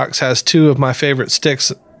aging box has 2 of my favorite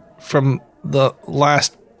sticks from the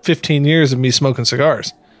last 15 years of me smoking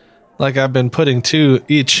cigars. Like, I've been putting 2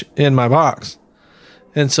 each in my box.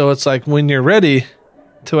 And so it's like, when you're ready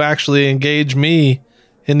to actually engage me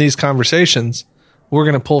in these conversations, we're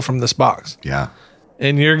going to pull from this box. yeah.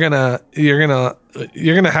 And you're gonna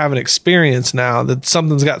have an experience now that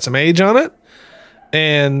something's got some age on it,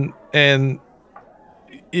 and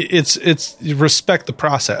it's you respect the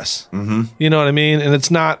process. Mm-hmm. You know what I mean? And it's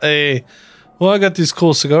not I got these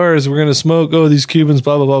cool cigars we're gonna smoke. Oh, these Cubans,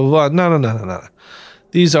 blah blah blah blah blah. No.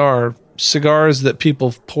 These are cigars that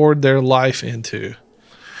people poured their life into.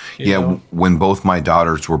 You know? When both my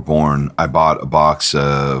daughters were born, I bought a box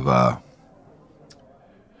of.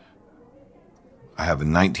 I have a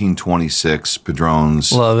 1926 Padrones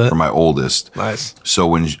for my oldest. Nice.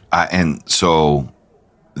 So so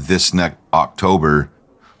this next October,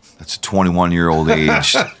 that's a 21-year-old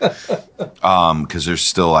age. Because there's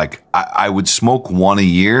still like I would smoke 1 a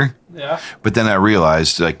year. Yeah. But then I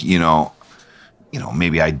realized like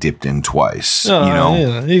maybe I dipped in twice. You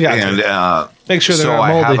got to make sure they're not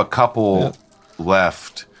moldy. So I have a couple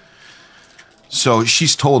left. So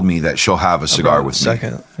she's told me that she'll have a cigar with me.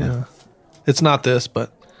 Second, yeah. It's not this,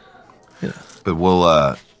 but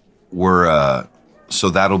But so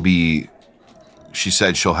that'll be. She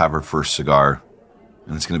said she'll have her first cigar,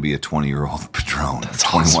 and it's going to be a 20-year-old Padron,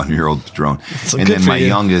 21-year-old Padron, and then my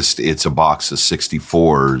youngest, it's a box of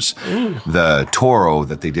 64s, the Toro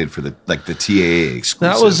that they did for the TAA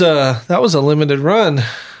exclusive. That was a limited run.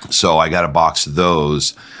 So I got a box of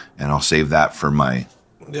those, and I'll save that for my.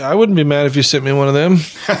 Yeah, I wouldn't be mad if you sent me one of them.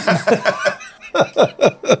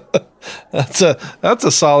 That's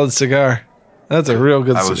a solid cigar. That's a real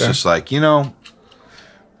good cigar. I was just like,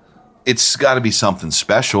 it's got to be something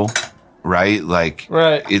special, right? Like,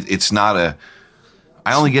 right. It's not a.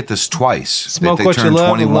 I only get this twice. Smoke what you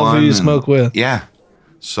love and love who you smoke with. Yeah.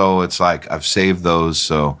 So it's like I've saved those.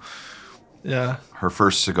 So yeah, her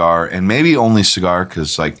first cigar and maybe only cigar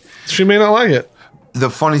because like she may not like it. The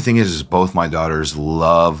funny thing is both my daughters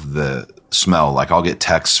love the smell. Like I'll get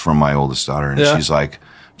texts from my oldest daughter and she's like,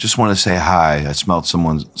 just want to say hi. I smelled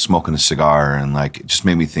someone smoking a cigar and like it just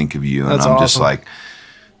made me think of you. And That's I'm awesome. Just like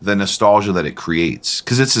the nostalgia that it creates.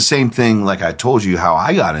 Because it's the same thing. Like I told you how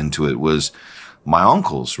I got into it was my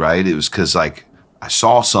uncle's, right? It was because like I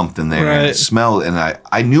saw something there and it smelled and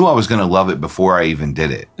I knew I was going to love it before I even did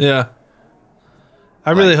it. Yeah.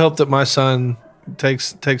 I really hope that my son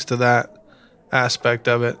takes to that aspect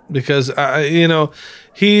of it because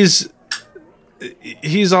he's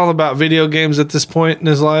all about video games at this point in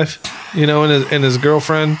his life, and his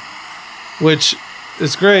girlfriend, which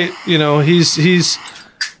is great. He's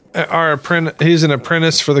an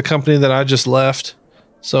apprentice for the company that I just left.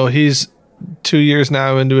 So he's 2 years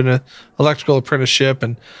now into an electrical apprenticeship.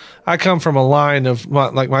 And I come from a line of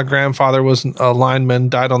my grandfather was a lineman,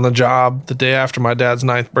 died on the job the day after my dad's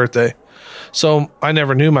 9th birthday. So I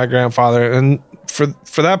never knew my grandfather. And for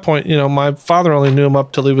that point, my father only knew him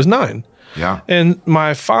up till he was 9. Yeah. And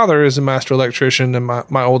my father is a master electrician and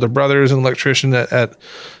my older brother is an electrician at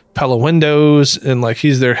Pella Windows. And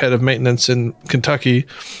he's their head of maintenance in Kentucky.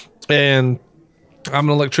 And I'm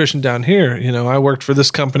an electrician down here. I worked for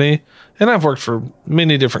this company and I've worked for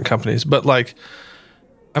many different companies, but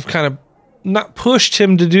I've kind of not pushed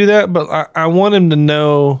him to do that, but I want him to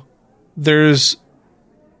know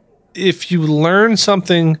if you learn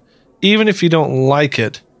something, even if you don't like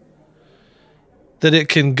it, that it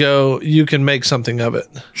can you can make something of it.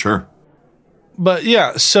 Sure. But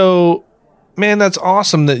yeah, so man, that's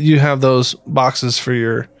awesome that you have those boxes for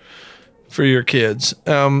your kids.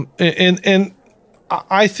 And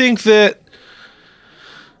I think that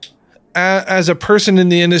as a person in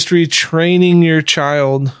the industry, training your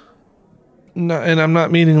child, and I'm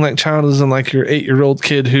not meaning child as in your 8-year-old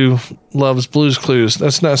kid who loves Blue's Clues.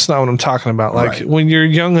 That's not what I'm talking about. When you're a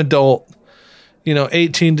young adult,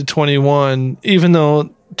 18 to 21, even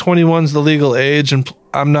though 21's the legal age, and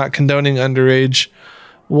I'm not condoning underage,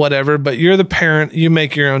 whatever, but you're the parent, you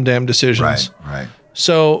make your own damn decisions. Right.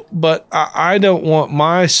 So, but I don't want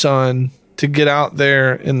my son to get out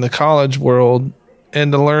there in the college world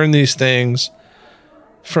and to learn these things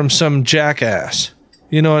from some jackass.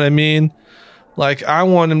 You know what I mean? I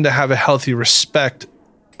want him to have a healthy respect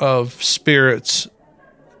of spirits,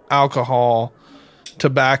 alcohol,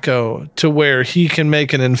 tobacco, to where he can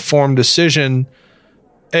make an informed decision.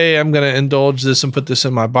 A, I'm going to indulge this and put this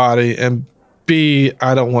in my body, and B,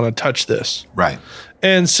 I don't want to touch this. Right.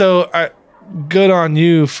 And so good on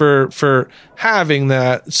you for having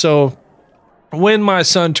that. So when my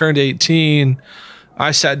son turned 18,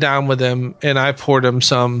 I sat down with him and I poured him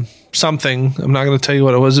something. I'm not going to tell you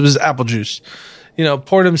what it was. It was apple juice.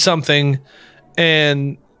 Poured him something,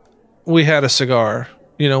 and we had a cigar.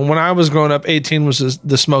 When I was growing up, 18 was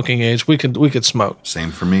the smoking age. We could smoke.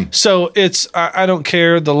 Same for me. So I don't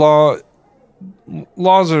care. The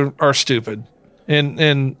laws are stupid,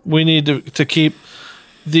 and we need to keep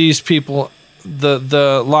these people,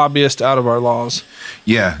 the lobbyists, out of our laws.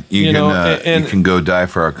 Yeah, you can go die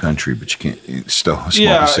for our country, but you can't still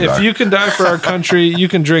smoke a cigar. If you can die for our country, you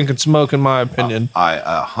can drink and smoke. In my opinion, I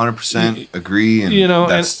 100% agree. And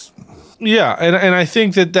that's and I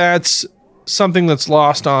think that's something that's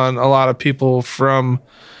lost on a lot of people from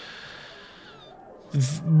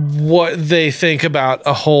what they think about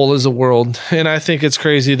a whole as a world. And I think it's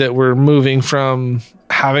crazy that we're moving from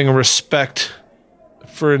having a respect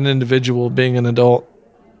for an individual being an adult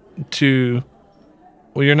to,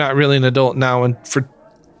 well, you're not really an adult now and for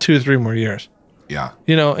 2 or 3 more years. Yeah.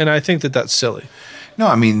 And I think that's silly. No,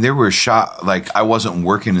 I mean, there were I wasn't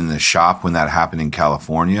working in the shop when that happened in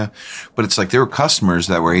California, but it's like there were customers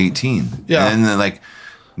that were 18. Yeah. And then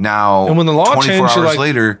now, and when the law 24 changed, hours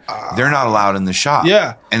later, they're not allowed in the shop.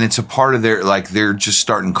 Yeah. And it's a part of their, they're just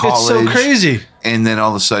starting college. It's so crazy. And then all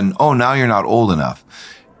of a sudden, oh, now you're not old enough.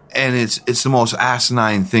 And it's the most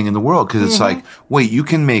asinine thing in the world, because it's like, wait, you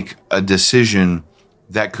can make a decision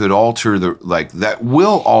that could alter that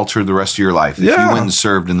will alter the rest of your life if you went and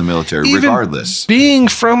served in the military. Even regardless. Being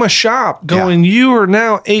from a shop, you are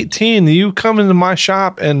now 18, you come into my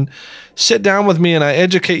shop and sit down with me and I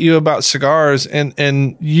educate you about cigars,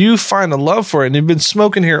 and you find a love for it, and you've been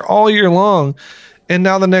smoking here all year long, and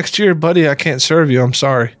now the next year, buddy, I can't serve you. I'm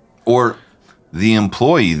sorry. Or the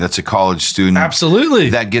employee that's a college student. Absolutely.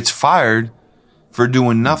 That gets fired for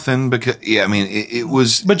doing nothing because, it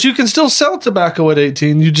was. But you can still sell tobacco at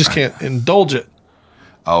 18. You just can't indulge it.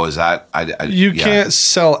 Oh, is that? You can't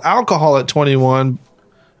sell alcohol at 21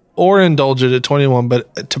 or indulge it at 21,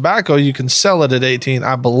 but tobacco, you can sell it at 18,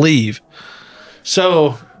 I believe.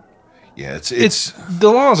 So, yeah, it's the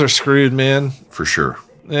laws are screwed, man. For sure.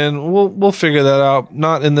 And we'll figure that out,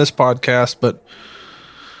 not in this podcast, but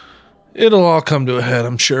it'll all come to a head,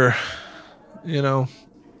 I'm sure.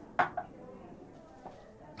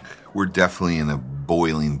 We're definitely in a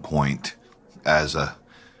boiling point as a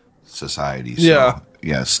society. So,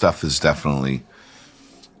 stuff is definitely.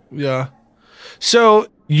 Yeah. So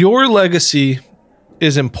your legacy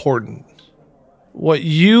is important. What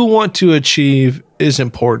you want to achieve is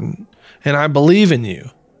important. And I believe in you.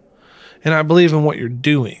 And I believe in what you're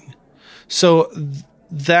doing. So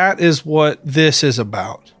that is what this is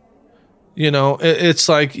about. It's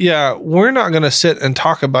like, we're not going to sit and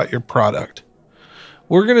talk about your product.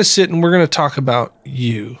 We're going to sit and we're going to talk about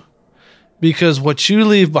you, because what you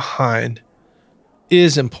leave behind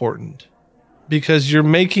is important, because you're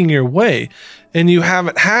making your way and you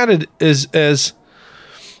haven't had it as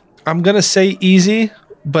I'm going to say easy,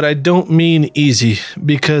 but I don't mean easy,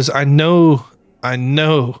 because I know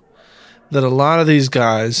that a lot of these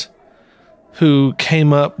guys who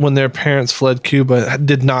came up when their parents fled Cuba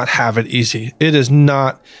did not have it easy. It is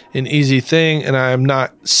not an easy thing, and I am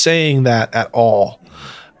not saying that at all.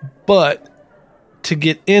 But to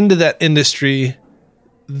get into that industry,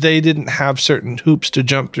 they didn't have certain hoops to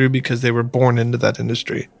jump through because they were born into that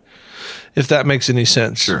industry, if that makes any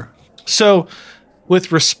sense. Sure. So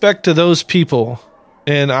with respect to those people,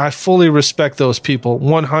 and I fully respect those people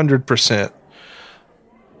 100%,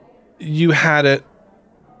 you had it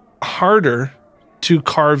harder to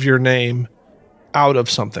carve your name out of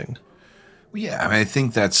something. Yeah, I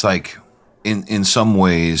think that's in some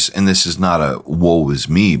ways, and this is not a woe is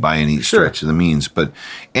me by any stretch of the means, but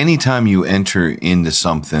anytime you enter into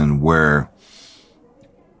something where,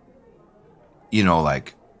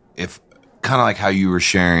 if kind of like how you were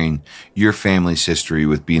sharing your family's history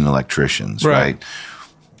with being electricians, right?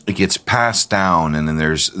 It gets passed down, and then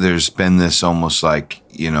there's been this almost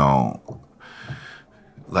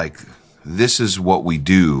this is what we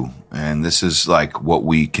do, and this is what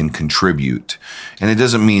we can contribute. And it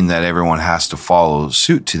doesn't mean that everyone has to follow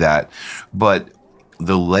suit to that, but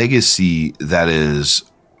the legacy that is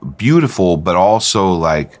beautiful, but also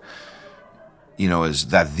is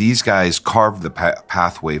that these guys carved the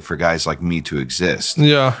pathway for guys like me to exist.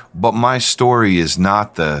 Yeah. But my story is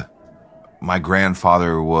not my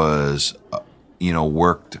grandfather was,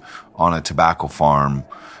 worked on a tobacco farm,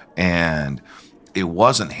 and it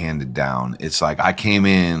wasn't handed down. It's like I came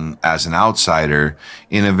in as an outsider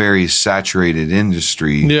in a very saturated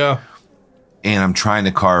industry. Yeah. And I'm trying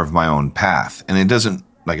to carve my own path. And it doesn't,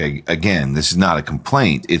 again, this is not a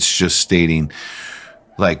complaint. It's just stating,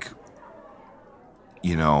 if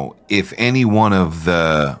any one of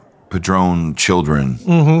the Padron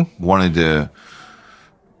children wanted to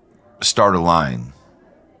start a line,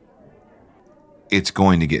 it's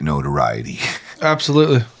going to get notoriety.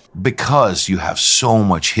 Absolutely. Because you have so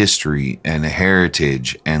much history and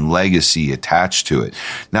heritage and legacy attached to it.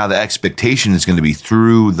 Now the expectation is going to be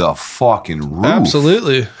through the fucking roof.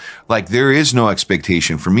 Absolutely. There is no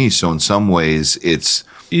expectation for me. So in some ways it's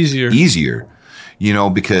easier,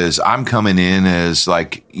 because I'm coming in as a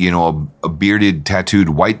bearded, tattooed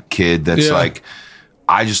white kid that's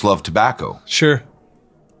I just love tobacco. Sure.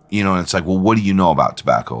 And it's well, what do you know about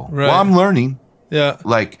tobacco? Right. Well, I'm learning. Yeah.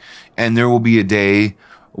 And there will be a day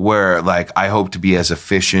where I hope to be as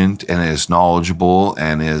efficient and as knowledgeable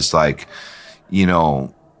and as to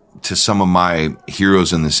some of my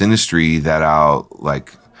heroes in this industry that I'll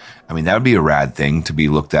that would be a rad thing to be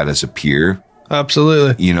looked at as a peer.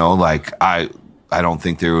 Absolutely. I don't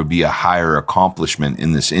think there would be a higher accomplishment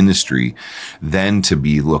in this industry than to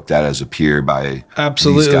be looked at as a peer by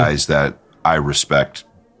these guys that I respect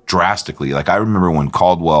drastically. I remember when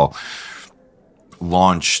Caldwell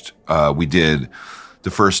launched, we did the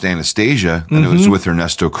first Anastasia, and it was with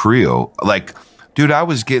Ernesto Carrillo. Dude, I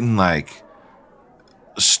was getting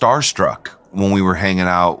starstruck when we were hanging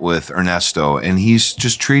out with Ernesto, and he's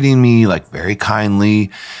just treating me very kindly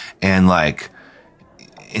and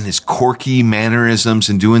in his quirky mannerisms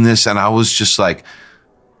and doing this. And I was just I'm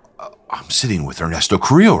sitting with Ernesto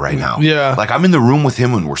Carrillo right now. Yeah. I'm in the room with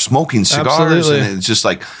him and we're smoking cigars. Absolutely. And it's just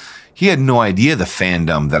he had no idea the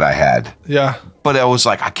fandom that I had. Yeah. But I was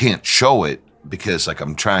I can't show it because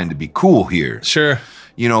I'm trying to be cool here. Sure.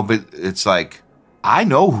 But it's I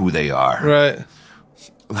know who they are. Right.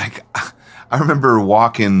 I remember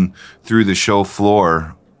walking through the show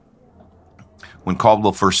floor when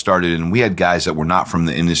Caldwell first started, and we had guys that were not from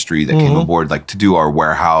the industry that came aboard to do our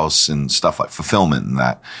warehouse and stuff fulfillment and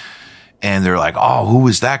that. And they're oh, who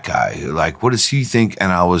is that guy? What does he think?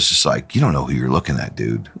 And I was just you don't know who you're looking at,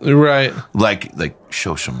 dude. Right.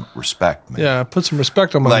 Show some respect, man. Yeah, put some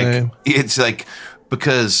respect on my name. It's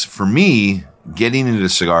because for me, getting into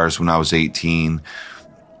cigars when I was 18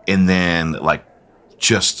 and then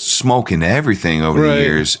just smoking everything over the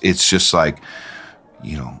years, it's just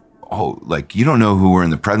you don't know who we're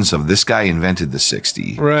in the presence of. This guy invented the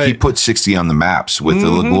 60. Right. He put 60 on the maps with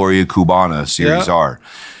the La Gloria Cubana Series R.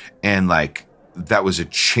 And that was a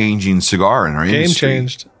changing cigar in our industry. Game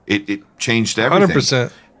changed. It changed everything.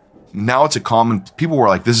 100%. Now it's a common, people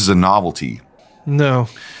were this is a novelty. No.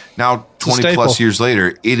 Now, 20 plus years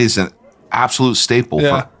later, it is an absolute staple.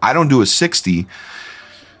 Yeah. I don't do a 60.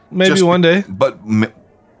 Maybe one day. But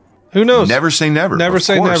who knows? Never say never. Never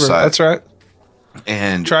say never. That's right.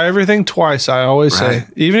 And try everything twice, I always say.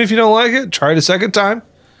 Even if you don't like it, try it a second time.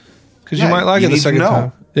 Because you might like it the second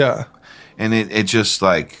time. Yeah. And it just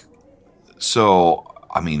so,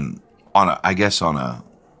 I mean, it's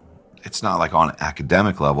not on an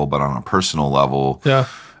academic level, but on a personal level, yeah,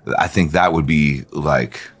 I think that would be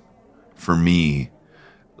for me,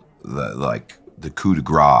 the coup de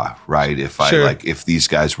grace, right? If if these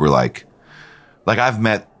guys were I've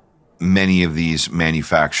met many of these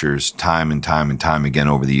manufacturers time and time and time again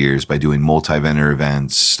over the years by doing multi-vendor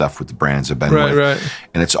events, stuff with the brands I've been with. Right.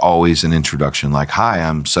 And it's always an introduction hi,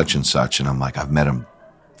 I'm such and such. And I'm I've met him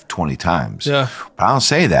 20 times. Yeah. But I don't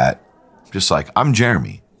say that. Just I'm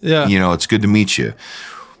Jeremy. Yeah. It's good to meet you.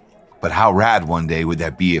 But how rad one day would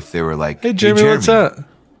that be if they were hey, Jeremy, what's up?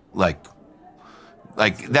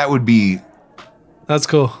 That would be. That's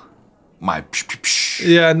cool. My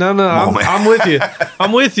yeah, no, I'm with you.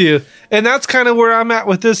 I'm with you. And that's kind of where I'm at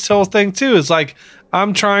with this whole thing too. Is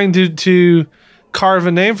I'm trying to carve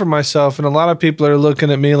a name for myself, and a lot of people are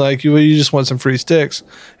looking at me you just want some free sticks.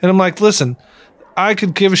 And I'm listen, I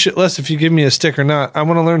could give a shit less if you give me a stick or not. I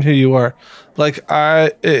want to learn who you are.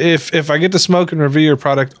 If I get to smoke and review your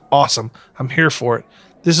product, awesome. I'm here for it.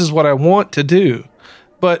 This is what I want to do.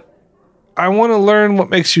 But I want to learn what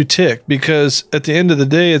makes you tick, because at the end of the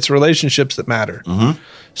day, it's relationships that matter. Mm-hmm.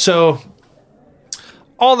 So,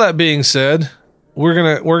 all that being said,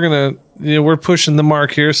 we're pushing the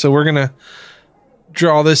mark here, so we're gonna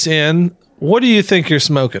draw this in. What do you think you're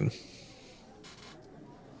smoking?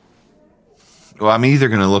 Well, I'm either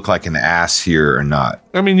going to look like an ass here or not.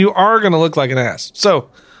 I mean, you are going to look like an ass. So,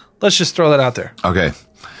 let's just throw that out there. Okay.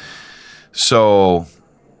 So,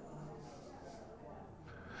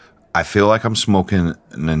 I feel like I'm smoking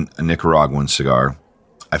a Nicaraguan cigar.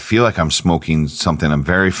 I feel like I'm smoking something I'm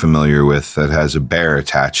very familiar with that has a bear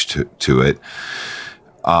attached to it.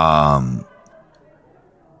 And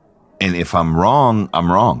if I'm wrong,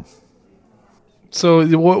 I'm wrong. So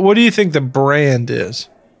what do you think the brand is?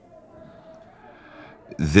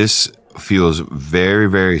 This feels very,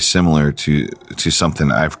 very similar to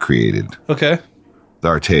something I've created. Okay. The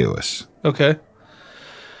Arteus. Okay.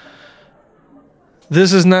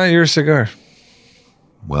 This is not your cigar.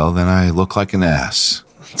 Well, then I look like an ass.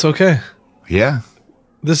 It's okay. Yeah.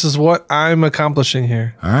 This is what I'm accomplishing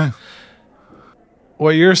here. All right.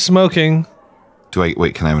 What you're smoking.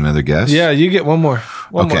 Wait, can I have another guess? Yeah, you get one more.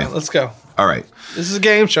 One Okay. more. Let's go. All right. This is a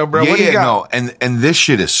game show, bro. Yeah, What do you got? no, and this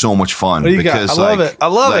shit is so much fun. What do you got? Because, I love it. I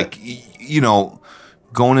love it. You know,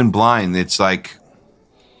 going in blind, it's like,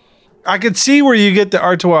 I could see where you get the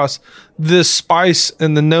Artois, the spice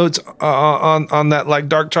and the notes on that like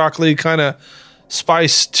dark chocolatey kind of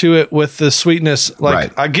spice to it with the sweetness. Like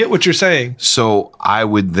Right. I get what you're saying. so I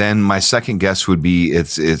would then, my second guess would be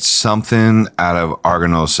it's something out of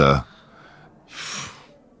Arganosa.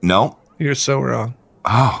 No? You're so wrong.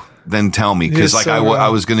 Oh, then tell me. Because You're like so I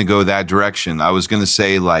wrong. was going to go that direction. I was going to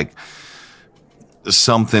say like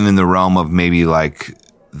something in the realm of maybe like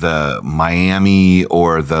the Miami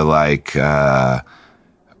or the like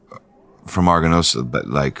from Arganosa, but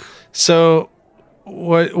like So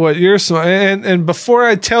what you're and before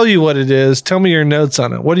I tell you what it is, tell me your notes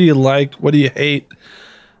on it. What do you like? What do you hate?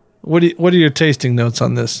 What are your tasting notes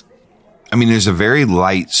on this? I mean, there's a very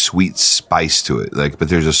light, sweet spice to it, like, but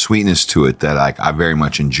there's a sweetness to it that like I very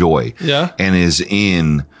much enjoy. Yeah. and is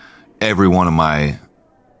in every one of my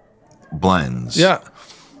blends. Yeah.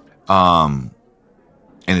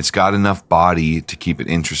 And it's got enough body to keep it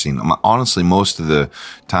interesting. Honestly, most of the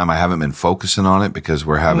time I haven't been focusing on it because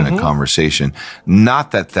we're having a conversation.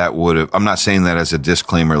 Not that would have, I'm not saying that as a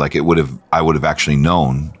disclaimer, like I would have actually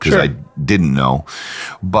known because Sure. I didn't know.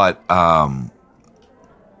 But I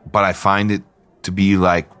find it to be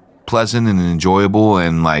like pleasant and enjoyable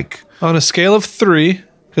and like, On a scale of 3,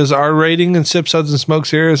 because our rating in Sip Suds and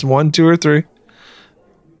Smokes here is 1, 2, or 3.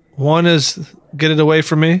 1 is get it away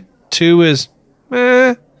from me. 2 is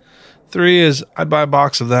meh. 3 is I'd buy a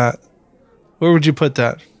box of that. Where would you put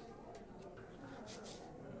that?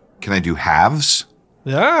 can I do halves?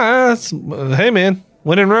 Yeah, hey man,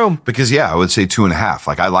 when in Rome. Because I would say 2.5.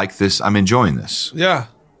 Like I like this. I'm enjoying this. Yeah.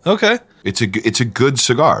 Okay. It's a good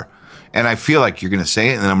cigar. And I feel like you're going to say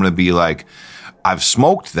it and then I'm going to be like, I've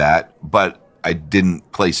smoked that, but I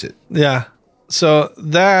didn't place it. Yeah. So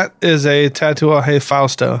that is a Tatuaje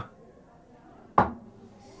Fausto.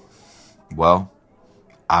 Well,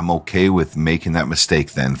 I'm okay with making that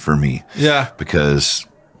mistake then for me. Yeah. Because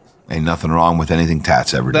ain't nothing wrong with anything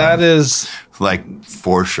Tat's ever done. That is like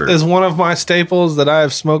for sure. one of my staples that I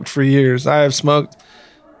have smoked for years. I have smoked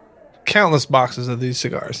countless boxes of these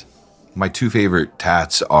cigars. My 2 favorite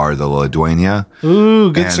Tats are the La Dueña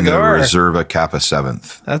Ooh, good and cigar. the Reserva Kappa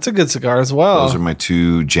 7th. That's a good cigar as well. Those are my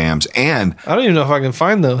 2 jams. And I don't even know if I can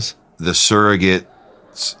find those. the Surrogate,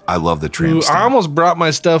 I love the tram Ooh, stamp. I almost brought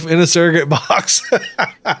my stuff in a surrogate box.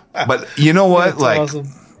 But you know what? That's like awesome.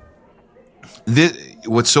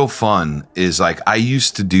 what's so fun is like I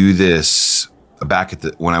used to do this back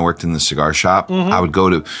when I worked in the cigar shop. Mm-hmm. I would go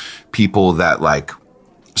to people that like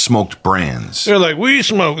smoked brands. They're like, we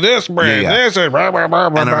smoke this brand. Yeah, yeah. This is blah, blah, blah,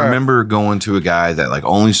 blah, And I blah. remember going to a guy that like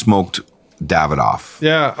only smoked Davidoff.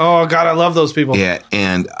 Yeah. Oh, God, I love those people. Yeah.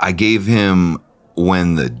 And I gave him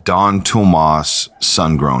when the Don Tomas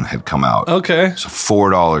Sungrown had come out. Okay. It's a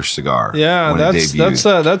 $4 cigar. Yeah, when it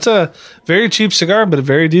debuted. that's a very cheap cigar, but a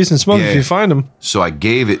very decent smoke Yeah. if you find them. So I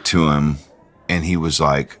gave it to him and he was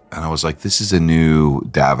like, and I was like, this is a new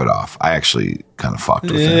Davidoff. I actually kind of fucked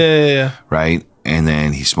with him. Yeah. Right. And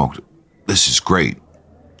then he smoked, this is great.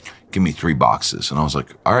 Give me 3 boxes. And I was like,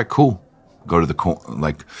 all right, cool. Go to the,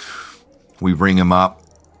 we ring him up,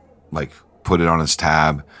 like put it on his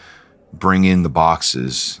tab, bring in the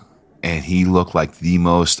boxes. And he looked like the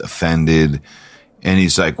most offended. And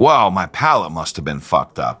he's like, well, my palate must have been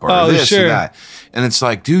fucked up or this sure. or that. And it's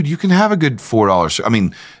like, dude, you can have a good $4. I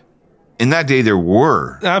mean, in that day, there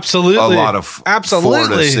were Absolutely. a lot of $4 to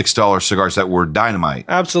Absolutely. $6 cigars that were dynamite.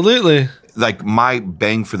 Absolutely. Like my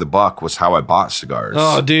bang for the buck was how I bought cigars.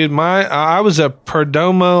 Oh, dude, I was a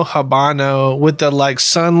Perdomo Habano with the like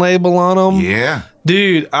sun label on them. yeah.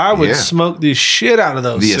 Dude, I would Yeah. smoke the shit out of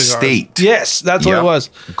those The cigars. Estate. Yes, that's what Yep. it was.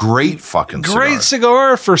 Great fucking Great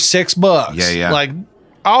cigar. cigar for $6. Yeah, yeah. Like,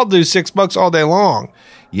 I'll do $6 all day long.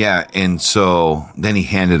 Yeah. And so then he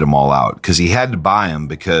handed them all out because he had to buy them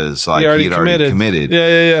because like He he had already committed.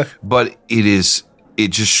 Yeah. But it is it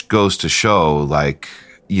just goes to show, like,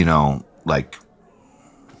 you know, like,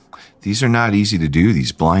 these are not easy to do,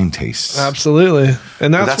 these blind tastes. Absolutely.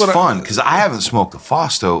 And that's fun, because I haven't smoked a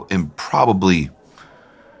Fausto in probably,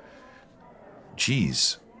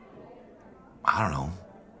 I don't know,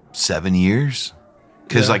 7 years.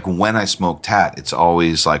 Because like when I smoke Tat, it's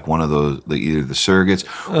always like one of those, like either the surrogates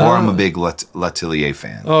or I'm a big L'Atelier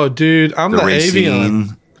fan. Oh, dude, I'm the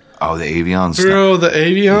Avion. Oh, the Avions. Bro, the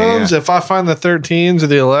Avions. Yeah. If I find the 13s or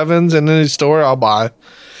the 11s in any store, I'll buy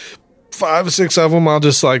 5 or 6 of them. I'll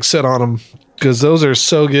just like sit on them because those are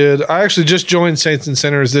so good. I actually just joined Saints and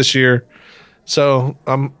Sinners this year. So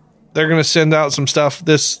they're going to send out some stuff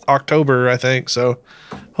this October, I think. So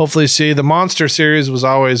hopefully see. The Monster series was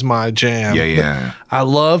always my jam. Yeah. I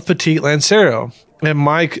love Petit Lancero. And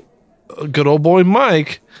Mike, good old boy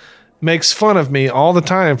Mike, makes fun of me all the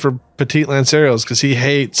time for Petit Lanceros because he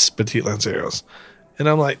hates Petit Lanceros. And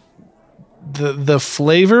I'm like, the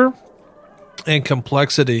flavor and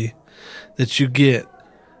complexity that you get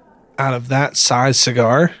out of that size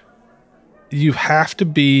cigar, you have to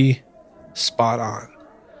be spot on.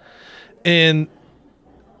 And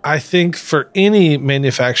I think for any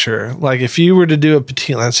manufacturer, like if you were to do a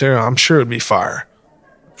Petit Lancero, I'm sure it would be fire.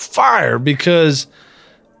 Fire, because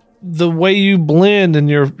the way you blend and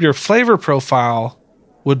your flavor profile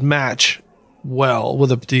would match well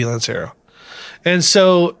with a Petit Lancero. And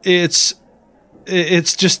so it's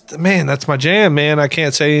just, man, that's my jam, man. I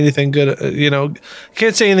can't say anything good,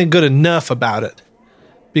 can't say anything good enough about it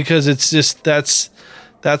because it's just, that's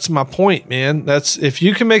my point, man. That's, if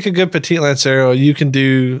you can make a good Petit Lancero, you can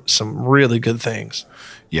do some really good things.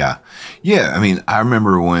 Yeah. I mean, I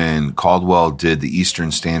remember when Caldwell did the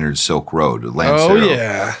Eastern Standard Silk Road Lancero. Oh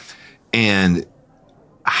yeah. And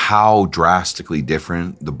how drastically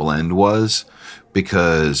different the blend was,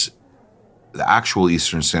 because the actual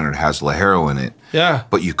Eastern Standard has Ligero in it. Yeah.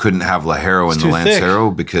 But you couldn't have Ligero in the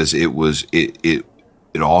Lancero because it was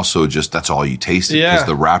it also just, that's all you tasted, because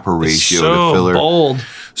the wrapper ratio to filler. Bold.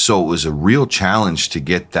 So it was a real challenge to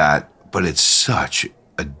get that, but it's such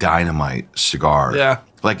a dynamite cigar. Yeah.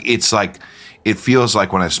 Like it feels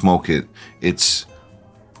like when I smoke it, it's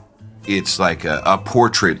like a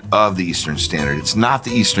portrait of the Eastern Standard. It's not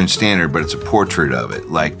the Eastern Standard, but it's a portrait of it.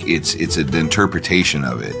 Like it's an interpretation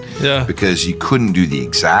of it. Yeah. Because you couldn't do the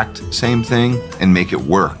exact same thing and make it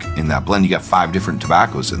work in that blend. You got 5 different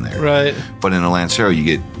tobaccos in there. Right. But in a Lancero, you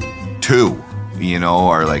get 2,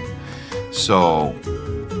 or like, so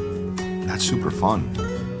that's super fun.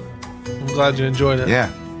 I'm glad you enjoyed it.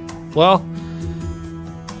 Yeah. Well,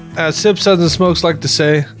 as Sip Suds and Smokes like to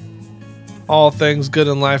say, all things good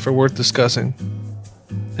in life are worth discussing.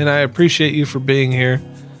 And I appreciate you for being here.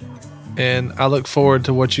 And I look forward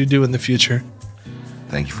to what you do in the future.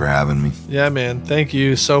 Thank you for having me. Yeah, man. Thank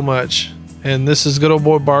you so much. And this is good old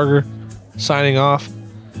boy Barger signing off.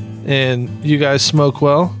 And you guys smoke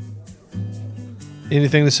well.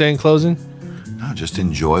 Anything to say in closing? No, just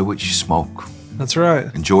enjoy what you smoke. That's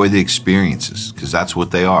right. Enjoy the experiences, because that's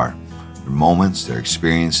what they are. Their moments, their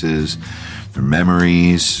experiences, their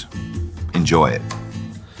memories. Enjoy it.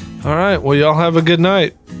 All right. Well, y'all have a good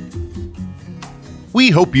night. We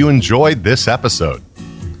hope you enjoyed this episode.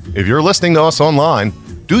 If you're listening to us online,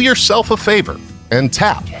 do yourself a favor and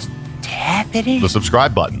tap. Just tap it in. The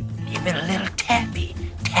subscribe button. Give it a little tappy.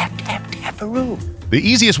 Tap, tap, tap-a-roo. The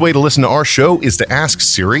easiest way to listen to our show is to ask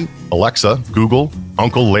Siri, Alexa, Google,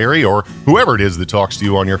 Uncle Larry, or whoever it is that talks to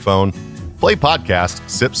you on your phone. Play podcast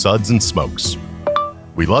Sip Suds and Smokes.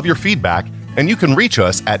 We love your feedback, and you can reach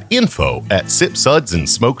us at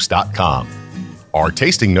info@sipsudsandsmokes.com. Our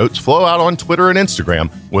tasting notes flow out on Twitter and Instagram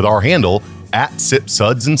with our handle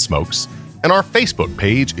 @sipsudsandsmokes, and our Facebook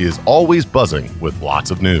page is always buzzing with lots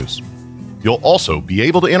of news. You'll also be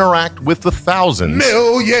able to interact with the thousands,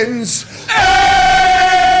 millions,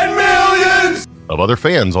 and millions of other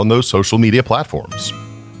fans on those social media platforms.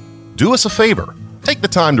 Do us a favor. Take the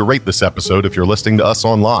time to rate this episode if you're listening to us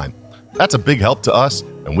online. That's a big help to us,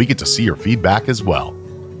 and we get to see your feedback as well.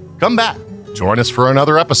 Come back, join us for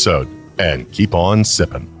another episode, and keep on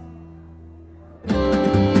sipping.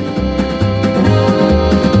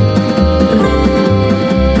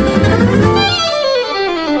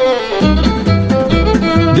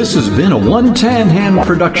 This has been a One Tan Hand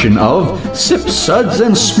production of Sip Suds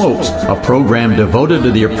and Smokes, a program devoted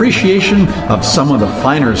to the appreciation of some of the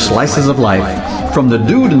finer slices of life. From the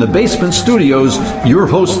Dude in the Basement Studios, your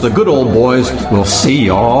hosts, the Good Old Boys, will see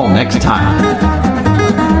y'all next time.